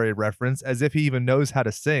literary reference, as if he even knows how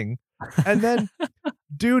to sing. And then,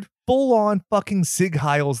 dude, full on fucking Sig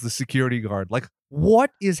Heil's the security guard. Like,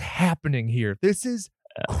 what is happening here? This is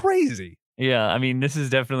crazy. Yeah, I mean, this is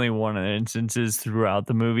definitely one of the instances throughout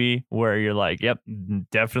the movie where you're like, yep,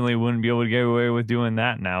 definitely wouldn't be able to get away with doing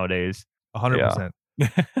that nowadays. 100%.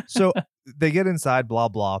 So they get inside, blah,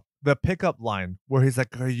 blah. The pickup line where he's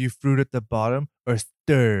like, are you fruit at the bottom or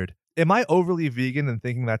stirred? Am I overly vegan and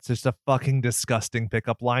thinking that's just a fucking disgusting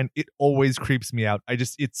pickup line? It always creeps me out.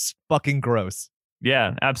 It's fucking gross.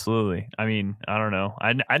 Yeah, absolutely. I mean, I don't know.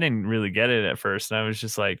 I didn't really get it at first. And I was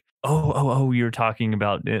just like, oh, you're talking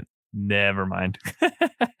about it. Never mind.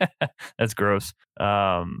 That's gross.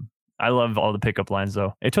 I love all the pickup lines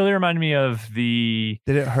though. It totally reminded me of Did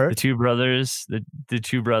it the hurt? two brothers, the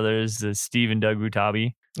two brothers, the Steve and Doug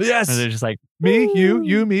Butabi. Yes. And they're just like, Me, you, "Woo,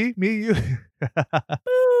 you, me, you.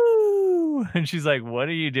 woo." And she's like, what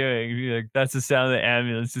are you doing? She's like, that's the sound of the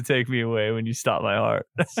ambulance to take me away when you stop my heart.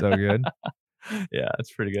 So good. Yeah,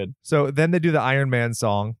 it's pretty good. So then they do the Iron Man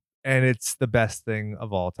song, and it's the best thing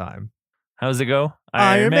of all time. How's it go?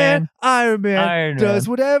 Iron Man Iron does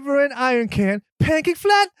Man. whatever an iron can, pancake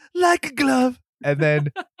flat like a glove. And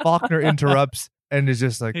then Faulkner interrupts and is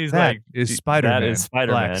just like, He's that like, is Spider-Man. that is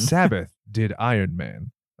Spider-Man." Black Sabbath did Iron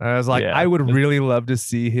Man. And I was like, Yeah. I would really love to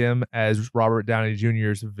see him as Robert Downey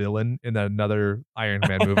Jr.'s villain in another Iron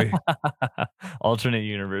Man movie. Alternate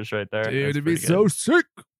universe right there. Dude, That's it'd be pretty so good. sick.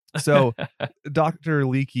 So Dr.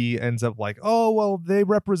 Leakey ends up like, oh, well, they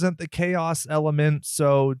represent the chaos element,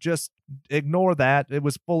 so just ignore that. It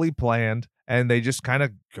was fully planned. And they just kind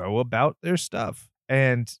of go about their stuff.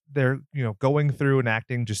 And they're, going through and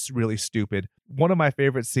acting just really stupid. One of my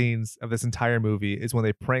favorite scenes of this entire movie is when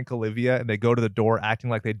they prank Olivia and they go to the door acting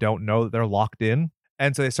like they don't know that they're locked in.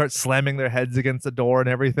 And so they start slamming their heads against the door and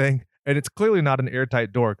everything. And it's clearly not an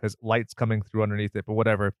airtight door because light's coming through underneath it, but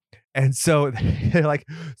whatever. And so they're like,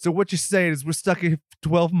 so what you're saying is we're stuck here for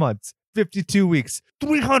 12 months, 52 weeks,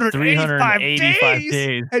 385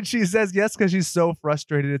 days. And she says yes because she's so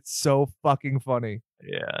frustrated. It's so fucking funny.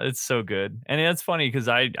 Yeah, it's so good. And that's funny because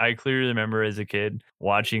I clearly remember as a kid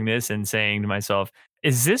watching this and saying to myself,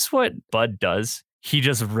 is this what Bud does? He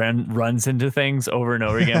just runs into things over and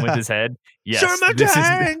over again with his head. Yes, Sure, my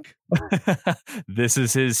tank. this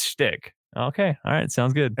is his shtick. Okay, all right,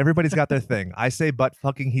 sounds good. Everybody's got their thing. I say butt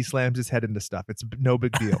fucking, he slams his head into stuff. It's no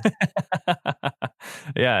big deal.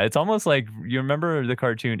 Yeah, it's almost like you remember the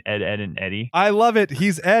cartoon Ed, Ed, and Eddie. I love it.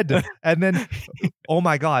 He's Ed. And then, oh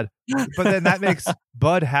my God. But then that makes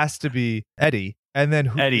Bud has to be Eddie. And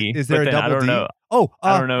then Eddie. Is there but a then double I don't D? know. Oh,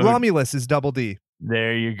 I don't know. Romulus is double D.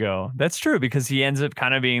 There you go. That's true because he ends up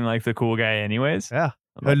kind of being like the cool guy anyways. Yeah.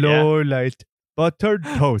 But Hello, light buttered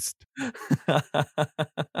toast.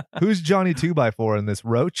 Who's Johnny 2x4 in this?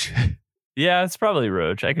 Roach? Yeah, it's probably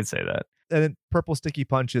Roach. I could say that. And then Purple Sticky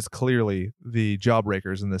Punch is clearly the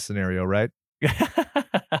Jawbreakers in this scenario, right?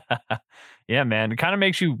 Yeah, man. It kind of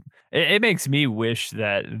makes you, it makes me wish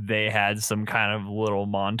that they had some kind of little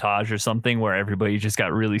montage or something where everybody just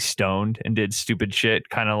got really stoned and did stupid shit,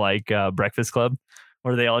 kind of like Breakfast Club,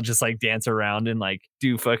 where they all just like dance around and like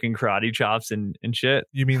do fucking karate chops and shit.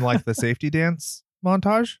 You mean like the safety dance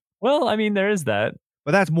montage? Well, I mean, there is that.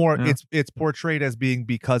 But that's more, Yeah. it's portrayed as being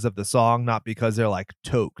because of the song, not because they're like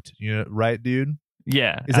toked. Right, dude?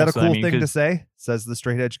 Yeah. Is that a cool absolutely. I mean, thing to 'cause- say? Says the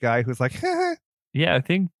straight edge guy who's like, Yeah, I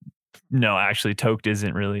think, no, actually, toked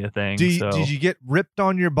isn't really a thing. did you get ripped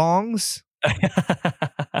on your bongs?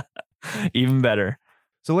 Even better.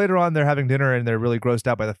 So later on, they're having dinner and they're really grossed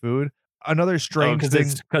out by the food. Another strange thing.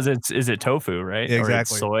 Because is it tofu, right? Or Exactly.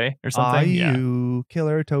 it's soy or something? Yeah. You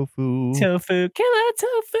killer tofu. Tofu, killer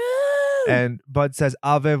tofu. And Bud says,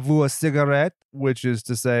 avez-vous a cigarette? Which is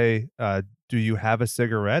to say, do you have a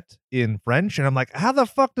cigarette in French? And I'm like, how the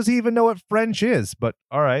fuck does he even know what French is? But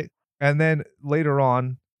all right. And then later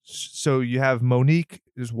on, so you have Monique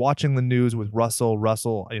is watching the news with Russell.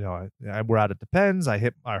 Russell, we're out at Depends. I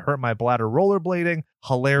hurt my bladder rollerblading.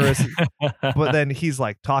 Hilarious. But then he's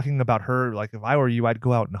like talking about her, like, if I were you, I'd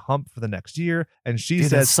go out and hump for the next year. And she Dude,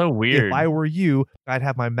 says, that's so weird. if I were you, I'd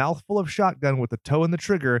have my mouth full of shotgun with the toe in the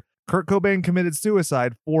trigger. Kurt Cobain committed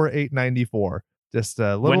suicide 4/8/94. Just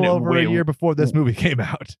a little over a year before this movie came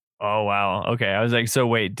out. Oh wow. Okay. I was like, so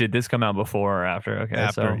wait, did this come out before or after? Okay.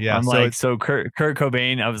 After, so yeah. I'm So like, so Kurt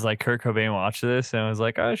Cobain, I was like, Kurt Cobain watched this and I was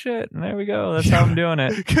like, oh shit. And there we go. That's how I'm doing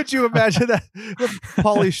it. Could you imagine that?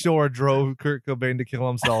 Pauly Shore drove Kurt Cobain to kill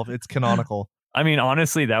himself. It's canonical. I mean,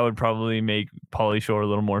 honestly, that would probably make Pauly Shore a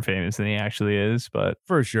little more famous than he actually is, but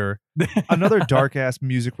For sure. Another dark ass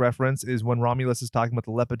music reference is when Romulus is talking about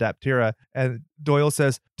the Lepidoptera and Doyle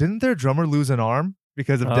says, didn't their drummer lose an arm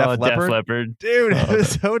because of Def Leppard? Dude, it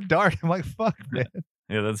was so dark. I'm like, fuck, man.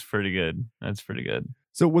 Yeah, that's pretty good. That's pretty good.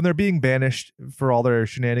 So when they're being banished for all their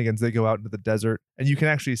shenanigans, they go out into the desert and you can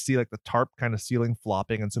actually see like the tarp kind of ceiling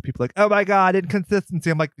flopping. And so people are like, oh my God, inconsistency.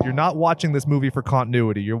 I'm like, you're not watching this movie for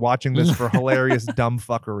continuity. You're watching this for hilarious dumb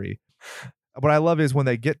fuckery. What I love is when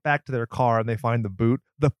they get back to their car and they find the boot,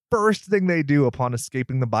 the first thing they do upon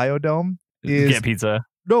escaping the biodome is Get pizza.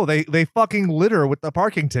 no, they fucking litter with the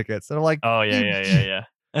parking tickets. They're like, Oh yeah.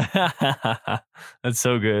 That's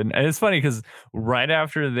so good. And it's funny because right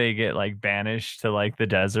after they get like banished to like the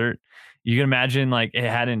desert, you can imagine like it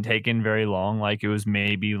hadn't taken very long. Like it was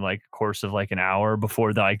maybe like a course of like an hour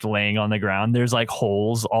before they're like laying on the ground. There's like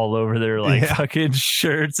holes all over their like Yeah. fucking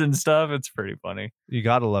shirts and stuff. It's pretty funny. You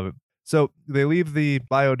gotta love it. So they leave the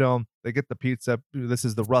biodome. They get the pizza. This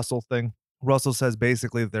is the Russell thing. Russell says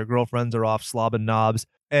basically that their girlfriends are off slobbing knobs.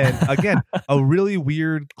 And again, a really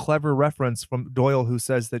weird, clever reference from Doyle, who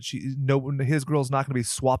says that his girl's not going to be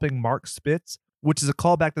swapping Mark Spitz, which is a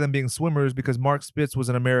callback to them being swimmers because Mark Spitz was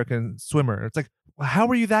an American swimmer. It's like, how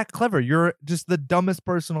are you that clever? You're just the dumbest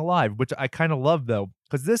person alive, which I kind of love though,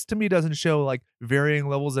 because this to me doesn't show like varying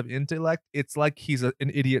levels of intellect. It's like he's an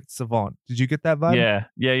idiot savant. Did you get that vibe?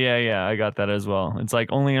 Yeah. I got that as well. It's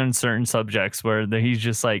like only on certain subjects where he's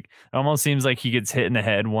just like, it almost seems like he gets hit in the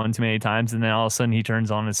head one too many times, and then all of a sudden he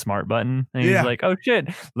turns on his smart button and he's like, oh shit,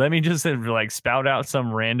 let me just like spout out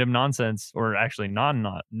some random nonsense, or actually not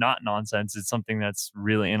nonsense. It's something that's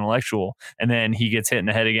really intellectual, and then he gets hit in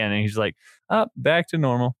the head again, and he's like, back to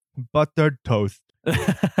normal. Buttered toast.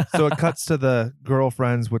 So it cuts to the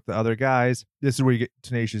girlfriends with the other guys. This is where you get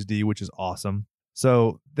Tenacious D, which is awesome.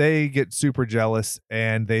 So they get super jealous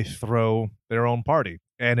and they throw their own party.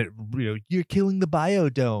 And you're killing the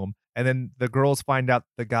biodome. And then the girls find out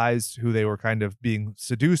the guys who they were kind of being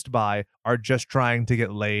seduced by are just trying to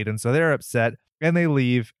get laid. And so they're upset and they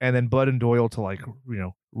leave. And then Bud and Doyle,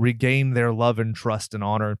 to regain their love and trust and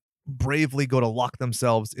honor, bravely go to lock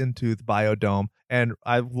themselves into the biodome. And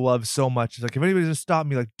I love so much. It's like, if anybody's gonna stop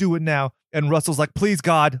me, like, do it now. And Russell's like, please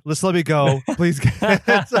God, let's let me go. Please.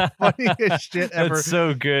 It's the funniest shit ever. That's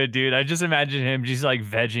so good, dude. I just imagine him just like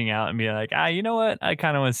vegging out and being like, you know what? I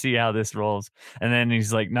kind of want to see how this rolls. And then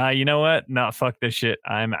he's like, nah, you know what? Nah, fuck this shit.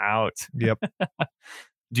 I'm out. Yep.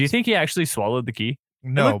 Do you think he actually swallowed the key?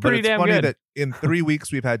 No, but it's funny good. that in 3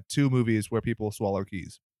 weeks we've had 2 movies where people swallow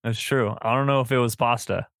keys. That's true. I don't know if it was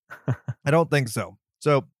pasta. I don't think so.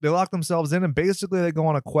 So they lock themselves in and basically they go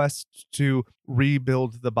on a quest to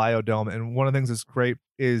rebuild the biodome. And one of the things that's great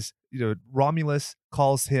is, Romulus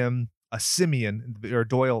calls him a simian, or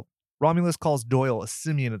Doyle. Romulus calls Doyle a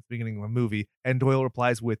simian at the beginning of the movie, and Doyle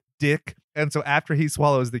replies with dick. And so after he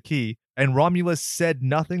swallows the key and Romulus said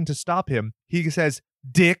nothing to stop him, he says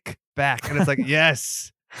dick back. And it's like,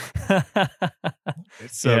 yes.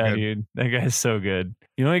 It's so good. Dude. That guy's so good.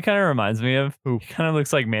 You know what he kind of reminds me of? Who? He kind of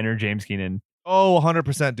looks like Maynard James Keenan. Oh,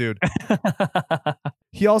 100%, dude.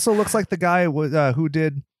 He also looks like the guy who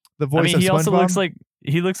did the voice of SpongeBob. He also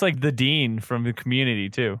looks like the Dean from the Community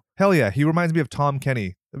too. Hell yeah, he reminds me of Tom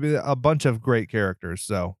Kenny. A bunch of great characters.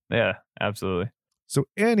 So yeah, absolutely. So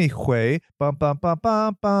anyway, bum, bum, bum,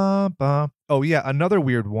 bum, bum, bum. Oh yeah, another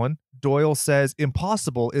weird one. Doyle says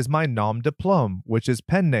impossible is my nom de plume, which is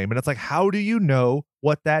pen name, and it's like, how do you know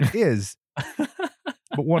what that is?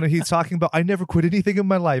 But when he's talking about, I never quit anything in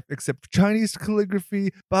my life except Chinese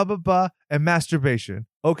calligraphy, blah, blah, blah, and masturbation.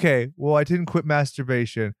 Okay, well, I didn't quit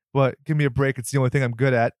masturbation, but give me a break. It's the only thing I'm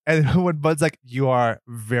good at. And then when Bud's like, you are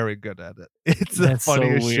very good at it. It's the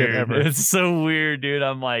funniest shit ever. It's so weird, dude.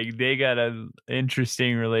 I'm like, they got an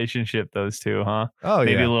interesting relationship, those two, huh? Oh, yeah.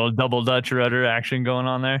 Maybe a little double Dutch rudder action going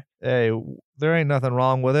on there. Hey, there ain't nothing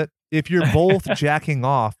wrong with it. If you're both jacking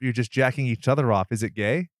off, you're just jacking each other off. Is it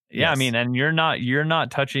gay? Yeah, Yes. I mean, and you're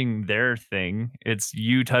not touching their thing. It's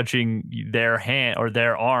you touching their hand or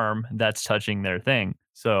their arm that's touching their thing.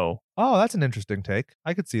 So, oh, that's an interesting take.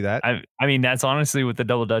 I could see that. I mean, that's honestly what the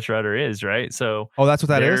double Dutch rudder is, right? So, oh, that's what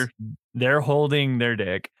that is? They're holding their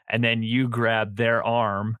dick, and then you grab their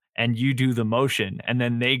arm and you do the motion, and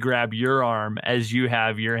then they grab your arm as you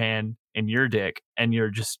have your hand in your dick, and you're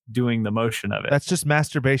just doing the motion of it. That's just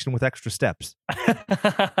masturbation with extra steps.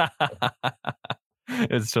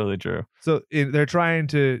 It's totally true. So they're trying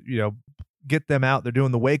to, get them out. They're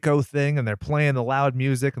doing the Waco thing and they're playing the loud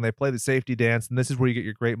music and they play the safety dance. And this is where you get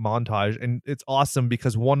your great montage. And it's awesome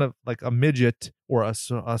because one of like a midget or a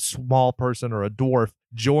small person or a dwarf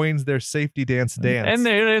joins their safety dance. And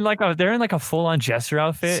they're in like a full on Jester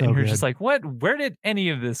outfit. So and you're good. just like, what? Where did any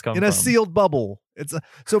of this come in from? a sealed bubble?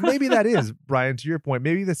 So maybe that is, Brian, to your point,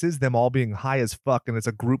 maybe this is them all being high as fuck and it's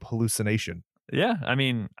a group hallucination. Yeah. I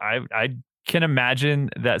mean, I can imagine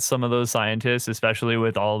that some of those scientists, especially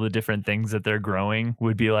with all the different things that they're growing,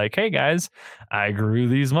 would be like, hey guys, I grew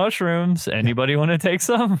these mushrooms. Anybody want to take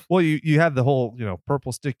some? Well, you have the whole,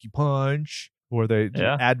 purple sticky punch where they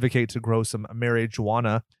advocate to grow some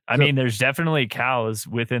marijuana. I mean, there's definitely cows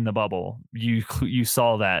within the bubble. You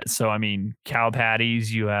saw that. So, I mean, cow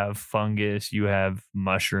patties, you have fungus, you have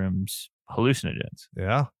mushrooms, hallucinogens.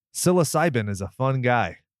 Yeah. Psilocybin is a fun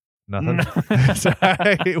guy. Nothing.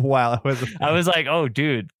 Sorry. Wow. I was like, oh,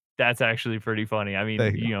 dude, that's actually pretty funny. I mean,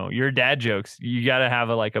 You you know, your dad jokes, you got to have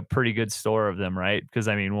a pretty good store of them, right? Because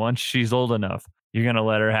I mean, once she's old enough, you're going to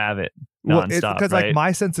let her have it nonstop, because right? like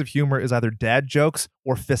my sense of humor is either dad jokes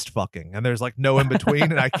or fist fucking, and there's like no in between,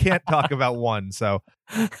 and I can't talk about one. So,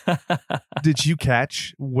 did you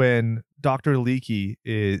catch when Dr. Leakey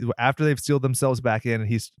is after they've sealed themselves back in, and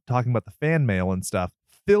he's talking about the fan mail and stuff?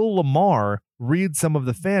 Phil Lamar reads some of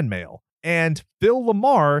the fan mail, and Phil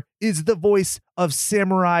Lamar is the voice of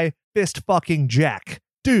Samurai Fist fucking Jack.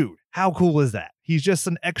 Dude, how cool is that? He's just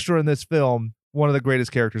an extra in this film, one of the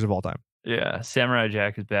greatest characters of all time. Yeah, Samurai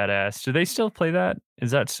Jack is badass. Do they still play that?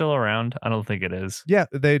 Is that still around? I don't think it is. Yeah,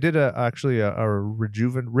 they did actually a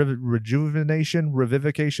rejuvenation,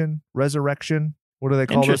 revivication, resurrection. What do they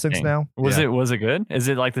call those things now? Was it good? Is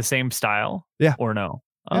it like the same style? Yeah. Or no?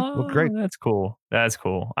 Yeah, looked great. That's cool. That's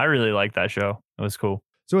cool. I really like that show. It was cool.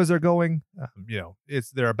 So as they're going,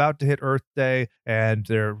 they're about to hit Earth Day, and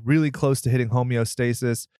they're really close to hitting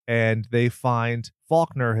homeostasis, and they find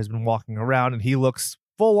Faulkner has been walking around, and he looks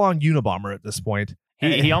full on Unabomber at this point.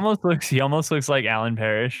 He almost looks like Alan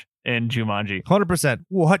Parrish in Jumanji. 100%.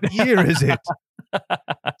 What year is it?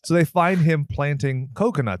 So they find him planting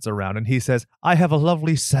coconuts around, and he says, I have a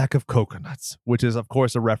lovely sack of coconuts, which is, of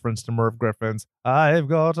course, a reference to Merv Griffin's I've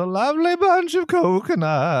got a lovely bunch of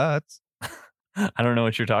coconuts. I don't know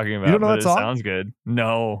what you're talking about. You don't know but that song? It sounds good.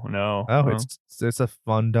 No. Oh, it's a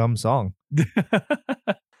fun, dumb song.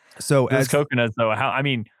 So those coconuts, though,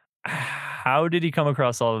 how did he come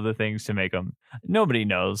across all of the things to make them? Nobody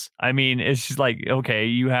knows. I mean, it's just like, okay,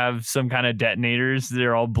 you have some kind of detonators.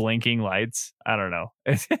 They're all blinking lights. I don't know.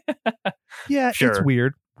 Yeah, sure. It's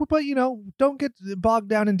weird. But don't get bogged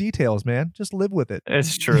down in details, man. Just live with it.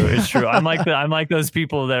 It's true. It's true. I'm like those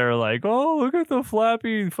people that are like, oh, look at the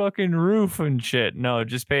flappy fucking roof and shit. No,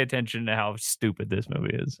 just pay attention to how stupid this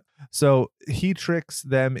movie is. So he tricks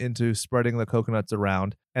them into spreading the coconuts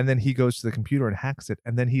around, and then he goes to the computer and hacks it,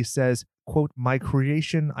 and then he says, quote, my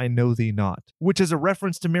creation, I know thee not, which is a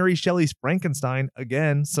reference to Mary Shelley's Frankenstein.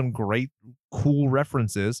 Again, some great, cool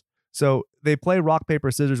references. So they play rock,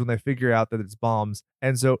 paper, scissors when they figure out that it's bombs.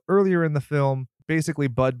 And so earlier in the film, basically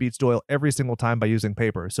Bud beats Doyle every single time by using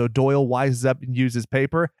paper. So Doyle wises up and uses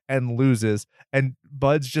paper and loses. And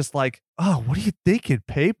Bud's just like, oh, what do you thinking,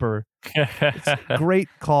 paper? It's great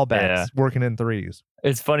callbacks working in threes.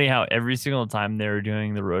 It's funny how every single time they were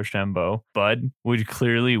doing the Rochambeau, Bud would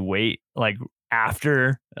clearly wait like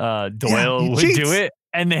after Doyle would cheats. do it,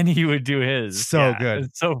 and then he would do his. So good.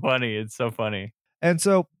 It's so funny. It's so funny. And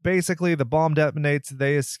so basically the bomb detonates,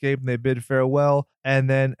 they escape, and they bid farewell. And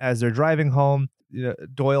then as they're driving home,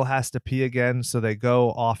 Doyle has to pee again. So they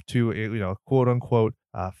go off to a, quote unquote,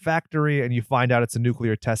 factory, and you find out it's a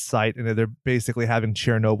nuclear test site, and they're basically having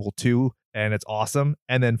Chernobyl 2, and it's awesome.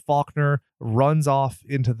 And then Faulkner runs off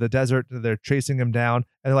into the desert. They're chasing him down,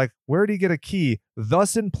 and they're like, where did he get a key?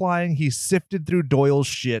 Thus implying he sifted through Doyle's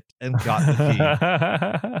shit and got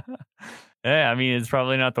the key. Yeah, I mean, it's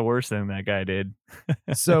probably not the worst thing that guy did.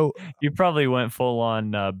 So you probably went full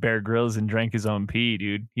on Bear Grylls and drank his own pee,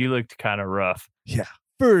 dude. He looked kind of rough. Yeah,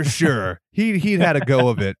 for sure. He'd had a go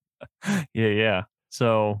of it. Yeah.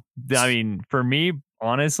 So, I mean, for me,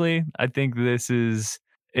 honestly, I think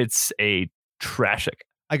it's a trashic.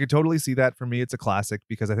 I could totally see that. For me, it's a classic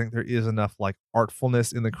because I think there is enough like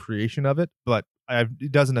artfulness in the creation of it, but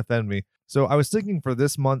it doesn't offend me. So I was thinking for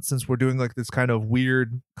this month, since we're doing like this kind of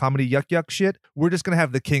weird comedy yuck shit, we're just going to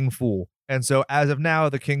have The King Fool. And so as of now,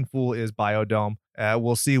 The King Fool is Biodome.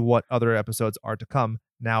 We'll see what other episodes are to come.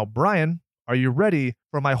 Now, Brian, are you ready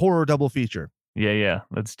for my horror double feature? Yeah.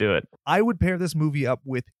 Let's do it. I would pair this movie up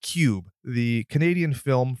with Cube, the Canadian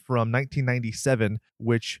film from 1997,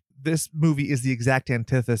 which this movie is the exact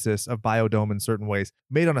antithesis of Biodome in certain ways.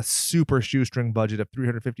 Made on a super shoestring budget of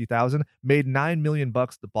 $350,000, made $9 million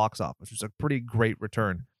at the box office, which is a pretty great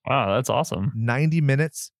return. Wow, that's awesome. 90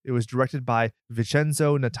 minutes. It was directed by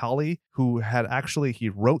Vincenzo Natali, who he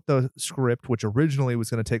wrote the script, which originally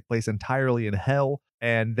was going to take place entirely in hell.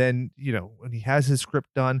 And then, when he has his script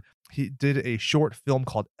done, he did a short film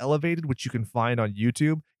called Elevated, which you can find on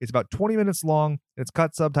YouTube. It's about 20 minutes long. It's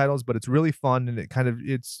cut subtitles, but it's really fun. And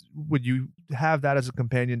it's when you have that as a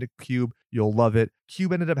companion to Cube, you'll love it.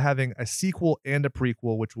 Cube ended up having a sequel and a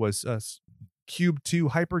prequel, which was Cube 2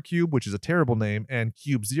 Hypercube, which is a terrible name, and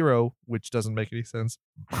Cube Zero, which doesn't make any sense.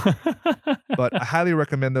 But I highly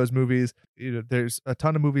recommend those movies. There's a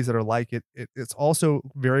ton of movies that are like it. It's also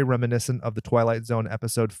very reminiscent of the Twilight Zone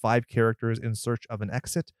episode 5 Characters in Search of an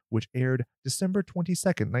Exit, which aired December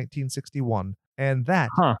 22nd, 1961. And that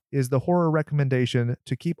is the horror recommendation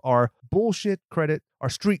to keep our bullshit credit, our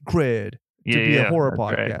street cred, to be a horror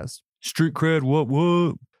podcast. Right. Street cred,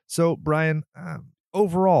 what? So, Brian,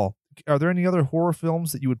 overall, are there any other horror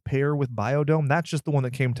films that you would pair with Biodome? That's just the one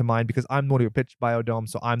that came to mind because I'm the one who pitched Biodome,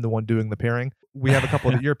 so I'm the one doing the pairing. We have a couple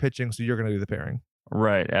that you're pitching, so you're going to do the pairing.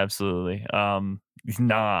 Right, absolutely.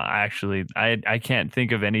 Actually, I can't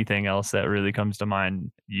think of anything else that really comes to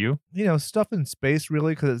mind. You know, stuff in space,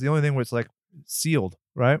 really, because it's the only thing where it's like sealed,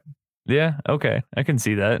 right? Yeah, okay, I can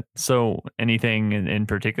see that. So, anything in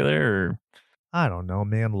particular, or I don't know,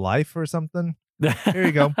 man, Life or something. Here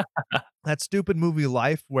you go. That stupid movie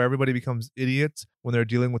Life, where everybody becomes idiots when they're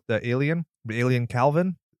dealing with the alien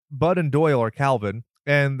Calvin. Bud and Doyle are Calvin,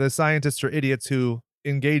 and the scientists are idiots who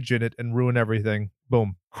engage in it and ruin everything.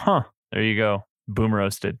 Boom. There you go. Boom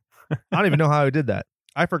roasted. I don't even know how I did that.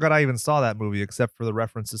 I forgot I even saw that movie except for the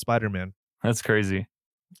reference to Spider-Man. That's crazy.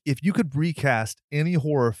 If you could recast any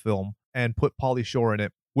horror film and put Pauly Shore in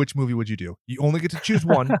it, which movie would you do? You only get to choose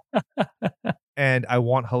one. And I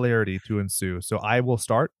want hilarity to ensue. So I will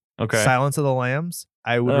start. Okay. Silence of the Lambs.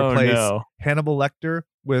 I would replace Hannibal Lecter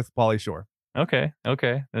with Pauly Shore. Okay.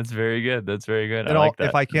 That's very good. And I like that.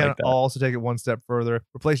 If I can, I'll also take it one step further.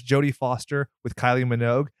 Replace Jodie Foster with Kylie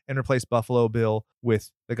Minogue and replace Buffalo Bill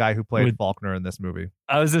with the guy who played Faulkner in this movie.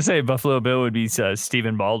 I was going to say Buffalo Bill would be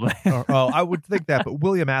Stephen Baldwin. I would think that, but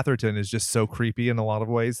William Atherton is just so creepy in a lot of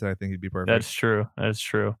ways that I think he'd be perfect. That's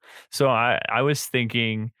true. So I was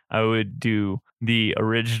thinking I would do the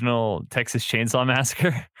original Texas Chainsaw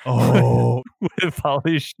Massacre. Oh, with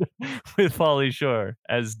Pauly Shore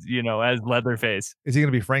as Leatherface. Is he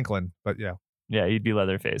going to be Franklin? But yeah, he'd be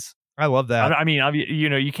Leatherface. I love that. I mean,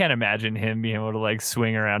 you can't imagine him being able to like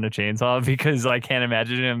swing around a chainsaw because I can't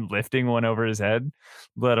imagine him lifting one over his head,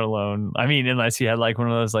 let alone, unless he had like one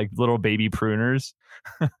of those like little baby pruners.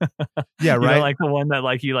 Yeah, right. Like the one that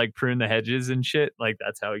like you like prune the hedges and shit. Like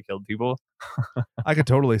that's how he killed people. I could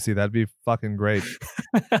totally see that. It'd be fucking great.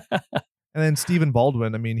 And then Stephen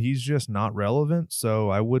Baldwin, he's just not relevant, so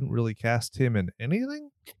I wouldn't really cast him in anything.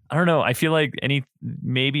 I don't know. I feel like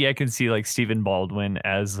maybe I can see like Stephen Baldwin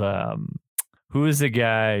as who is the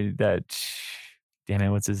guy that, damn it,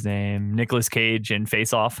 what's his name? Nicolas Cage in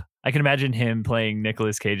Face Off. I can imagine him playing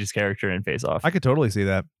Nicolas Cage's character in Face Off. I could totally see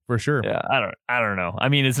that for sure. Yeah, I don't know.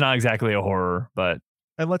 It's not exactly a horror, but.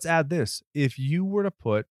 And let's add this: if you were to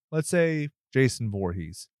put, let's say, Jason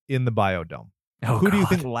Voorhees in the Biodome, who do you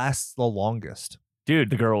think lasts the longest? Dude,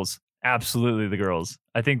 the girls. Absolutely the girls.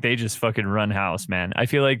 I think they just fucking run house, man. I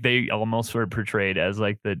feel like they almost were portrayed as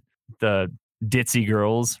like the ditzy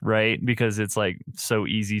girls, right? Because it's like so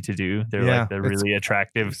easy to do. They're like the really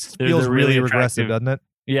attractive. It feels really regressive, doesn't it?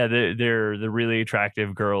 Yeah, they're the really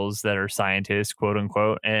attractive girls that are scientists, quote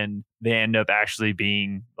unquote, and they end up actually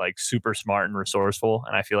being like super smart and resourceful.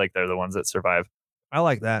 And I feel like they're the ones that survive. I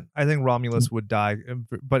like that. I think Romulus would die,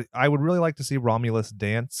 but I would really like to see Romulus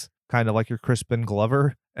dance, kind of like your Crispin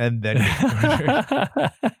Glover, and then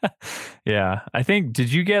yeah. I think,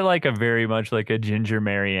 did you get like a very much like a Ginger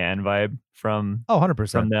Marianne vibe from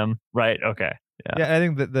 100% from them? Right. Okay. Yeah, I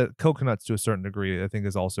think that the coconuts, to a certain degree, I think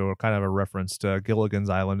is also kind of a reference to Gilligan's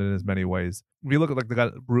Island in as many ways. If you look at like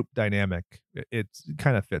the group dynamic, it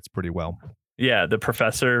kind of fits pretty well. Yeah, the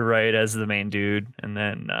professor, right, as the main dude, and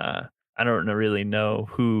then I don't really know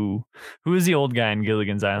who is the old guy in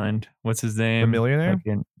Gilligan's Island. What's his name? The millionaire?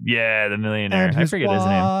 Yeah, the millionaire. I forget his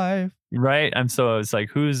name. Right? It's like,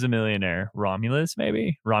 who's the millionaire? Romulus,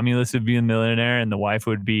 maybe? Romulus would be the millionaire, and the wife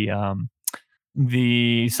would be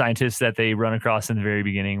the scientist that they run across in the very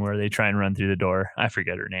beginning where they try and run through the door. I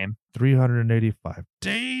forget her name. 385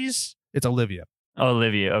 days. It's Olivia.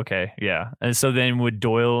 Olivia. Okay. Yeah. And so then would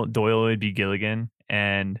Doyle would be Gilligan,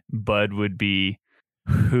 and Bud would be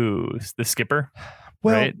who's the skipper?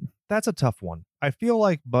 Well, right? That's a tough one. I feel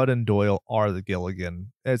like Bud and Doyle are the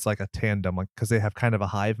Gilligan. It's like a tandem, like, because they have kind of a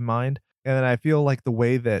hive mind. And then I feel like the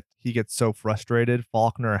way that he gets so frustrated,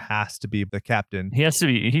 Faulkner has to be the captain. He has to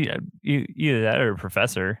be either that or a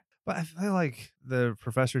professor. But I feel like the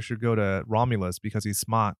professor should go to Romulus because he's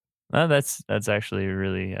smart. That's actually a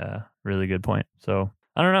really good point. So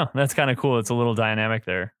I don't know. That's kind of cool. It's a little dynamic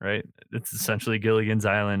there, right? It's essentially Gilligan's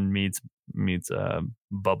Island meets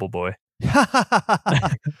Bubble Boy.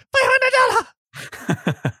 $500.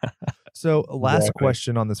 So last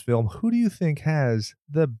question on this film: who do you think has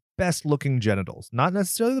the best looking genitals. Not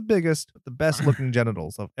necessarily the biggest, but the best looking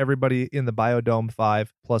genitals of everybody in the Biodome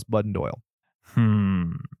 5 plus Bud and Doyle.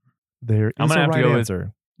 There is I'm gonna a have to right go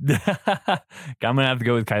answer. I'm gonna have to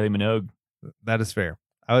go with Kylie Minogue. That is fair.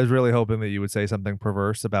 I was really hoping that you would say something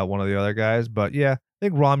perverse about one of the other guys, but yeah, I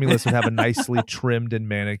think Romulus would have a nicely trimmed and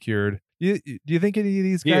manicured. Do you think any of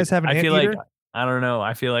these guys have an I feel anteater? like, I don't know.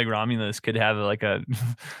 I feel like Romulus could have like a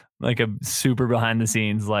like a super behind the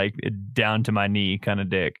scenes, like down to my knee kind of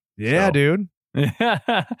dick. Yeah, So- dude.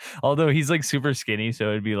 Although he's like super skinny,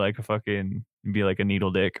 so it'd be like a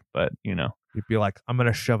needle dick. But you know, You'd be like, I'm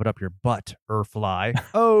gonna shove it up your butt, fly.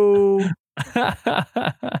 Oh.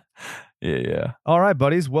 yeah. All right,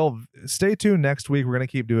 buddies. Well, stay tuned next week. We're going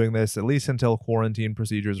to keep doing this at least until quarantine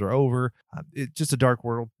procedures are over. It's just a dark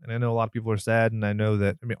world. And I know a lot of people are sad. And I know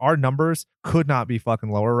that, our numbers could not be fucking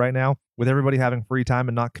lower right now with everybody having free time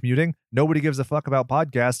and not commuting. Nobody gives a fuck about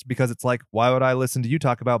podcasts because it's like, why would I listen to you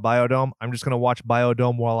talk about Biodome? I'm just going to watch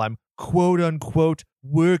Biodome while I'm quote unquote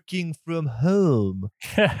working from home.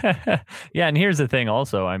 Yeah, and here's the thing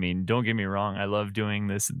also, don't get me wrong, I love doing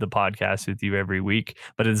the podcast with you every week,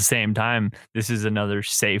 but at the same time, this is another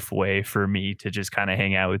safe way for me to just kind of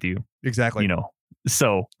hang out with you, Exactly.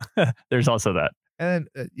 So there's also that. And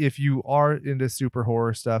if you are into super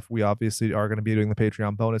horror stuff, we obviously are going to be doing the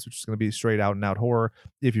Patreon bonus, which is going to be straight out and out horror.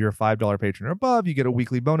 If you're a $5 patron or above, you get a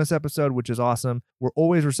weekly bonus episode, which is awesome. We're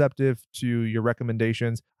always receptive to your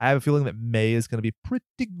recommendations. I have a feeling that May is going to be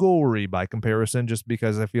pretty gory by comparison, just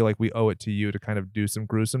because I feel like we owe it to you to kind of do some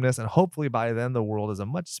gruesomeness. And hopefully by then, the world is a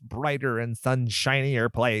much brighter and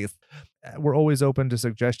sunshinier place. We're always open to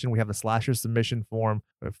suggestion. We have the slasher submission form.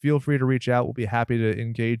 Feel free to reach out. We'll be happy to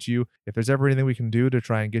engage you. If there's ever anything we can do to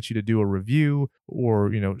try and get you to do a review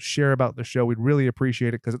or, share about the show, we'd really appreciate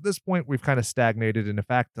it, because at this point we've kind of stagnated. And in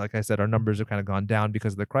fact, like I said, our numbers have kind of gone down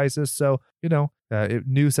because of the crisis. So,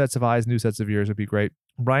 new sets of eyes, new sets of ears would be great.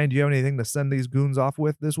 Brian, do you have anything to send these goons off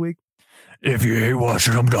with this week? If you ain't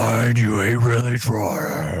watching them dying, you ain't really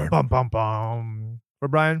trying. Bum, bum, bum. For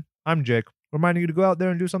Brian, I'm Jake, reminding you to go out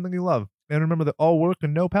there and do something you love. And remember that all work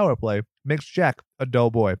and no power play makes Jack a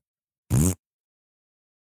dull boy.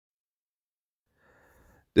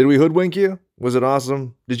 Did we hoodwink you? Was it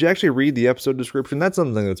awesome? Did you actually read the episode description? That's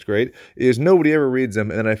something that's great, is nobody ever reads them,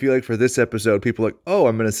 and I feel like for this episode, people are like, oh,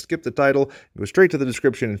 I'm going to skip the title, go straight to the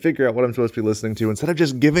description, and figure out what I'm supposed to be listening to, instead of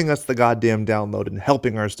just giving us the goddamn download and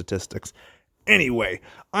helping our statistics. Anyway,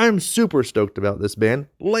 I'm super stoked about this band,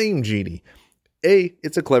 Lame Genie. A,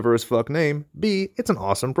 it's a clever as fuck name. B, it's an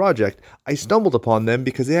awesome project. I stumbled upon them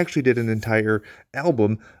because they actually did an entire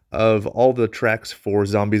album of all the tracks for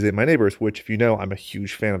Zombies Ate My Neighbors, which, if you know, I'm a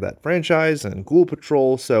huge fan of that franchise and Ghoul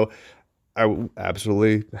Patrol, so I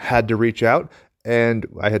absolutely had to reach out. And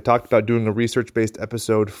I had talked about doing a research-based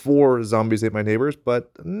episode for Zombies Ate My Neighbors, but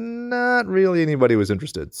not really anybody was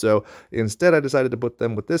interested. So instead, I decided to put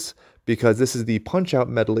them with this, because this is the Punch-Out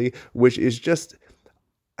medley, which is just...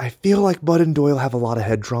 I feel like Bud and Doyle have a lot of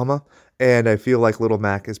head trauma, and I feel like Little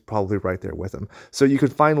Mac is probably right there with them. So you can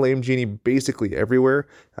find Lame Genie basically everywhere.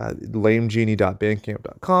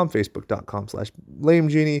 lamegenie.bandcamp.com,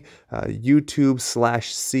 facebook.com/lamegenie,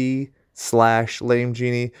 YouTube/C/Lame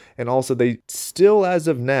Genie, and also they still, as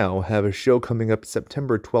of now, have a show coming up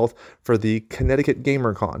September 12th for the Connecticut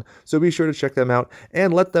GamerCon. So be sure to check them out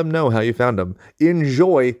and let them know how you found them.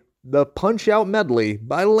 Enjoy the Punch-Out medley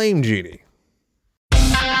by Lame Genie.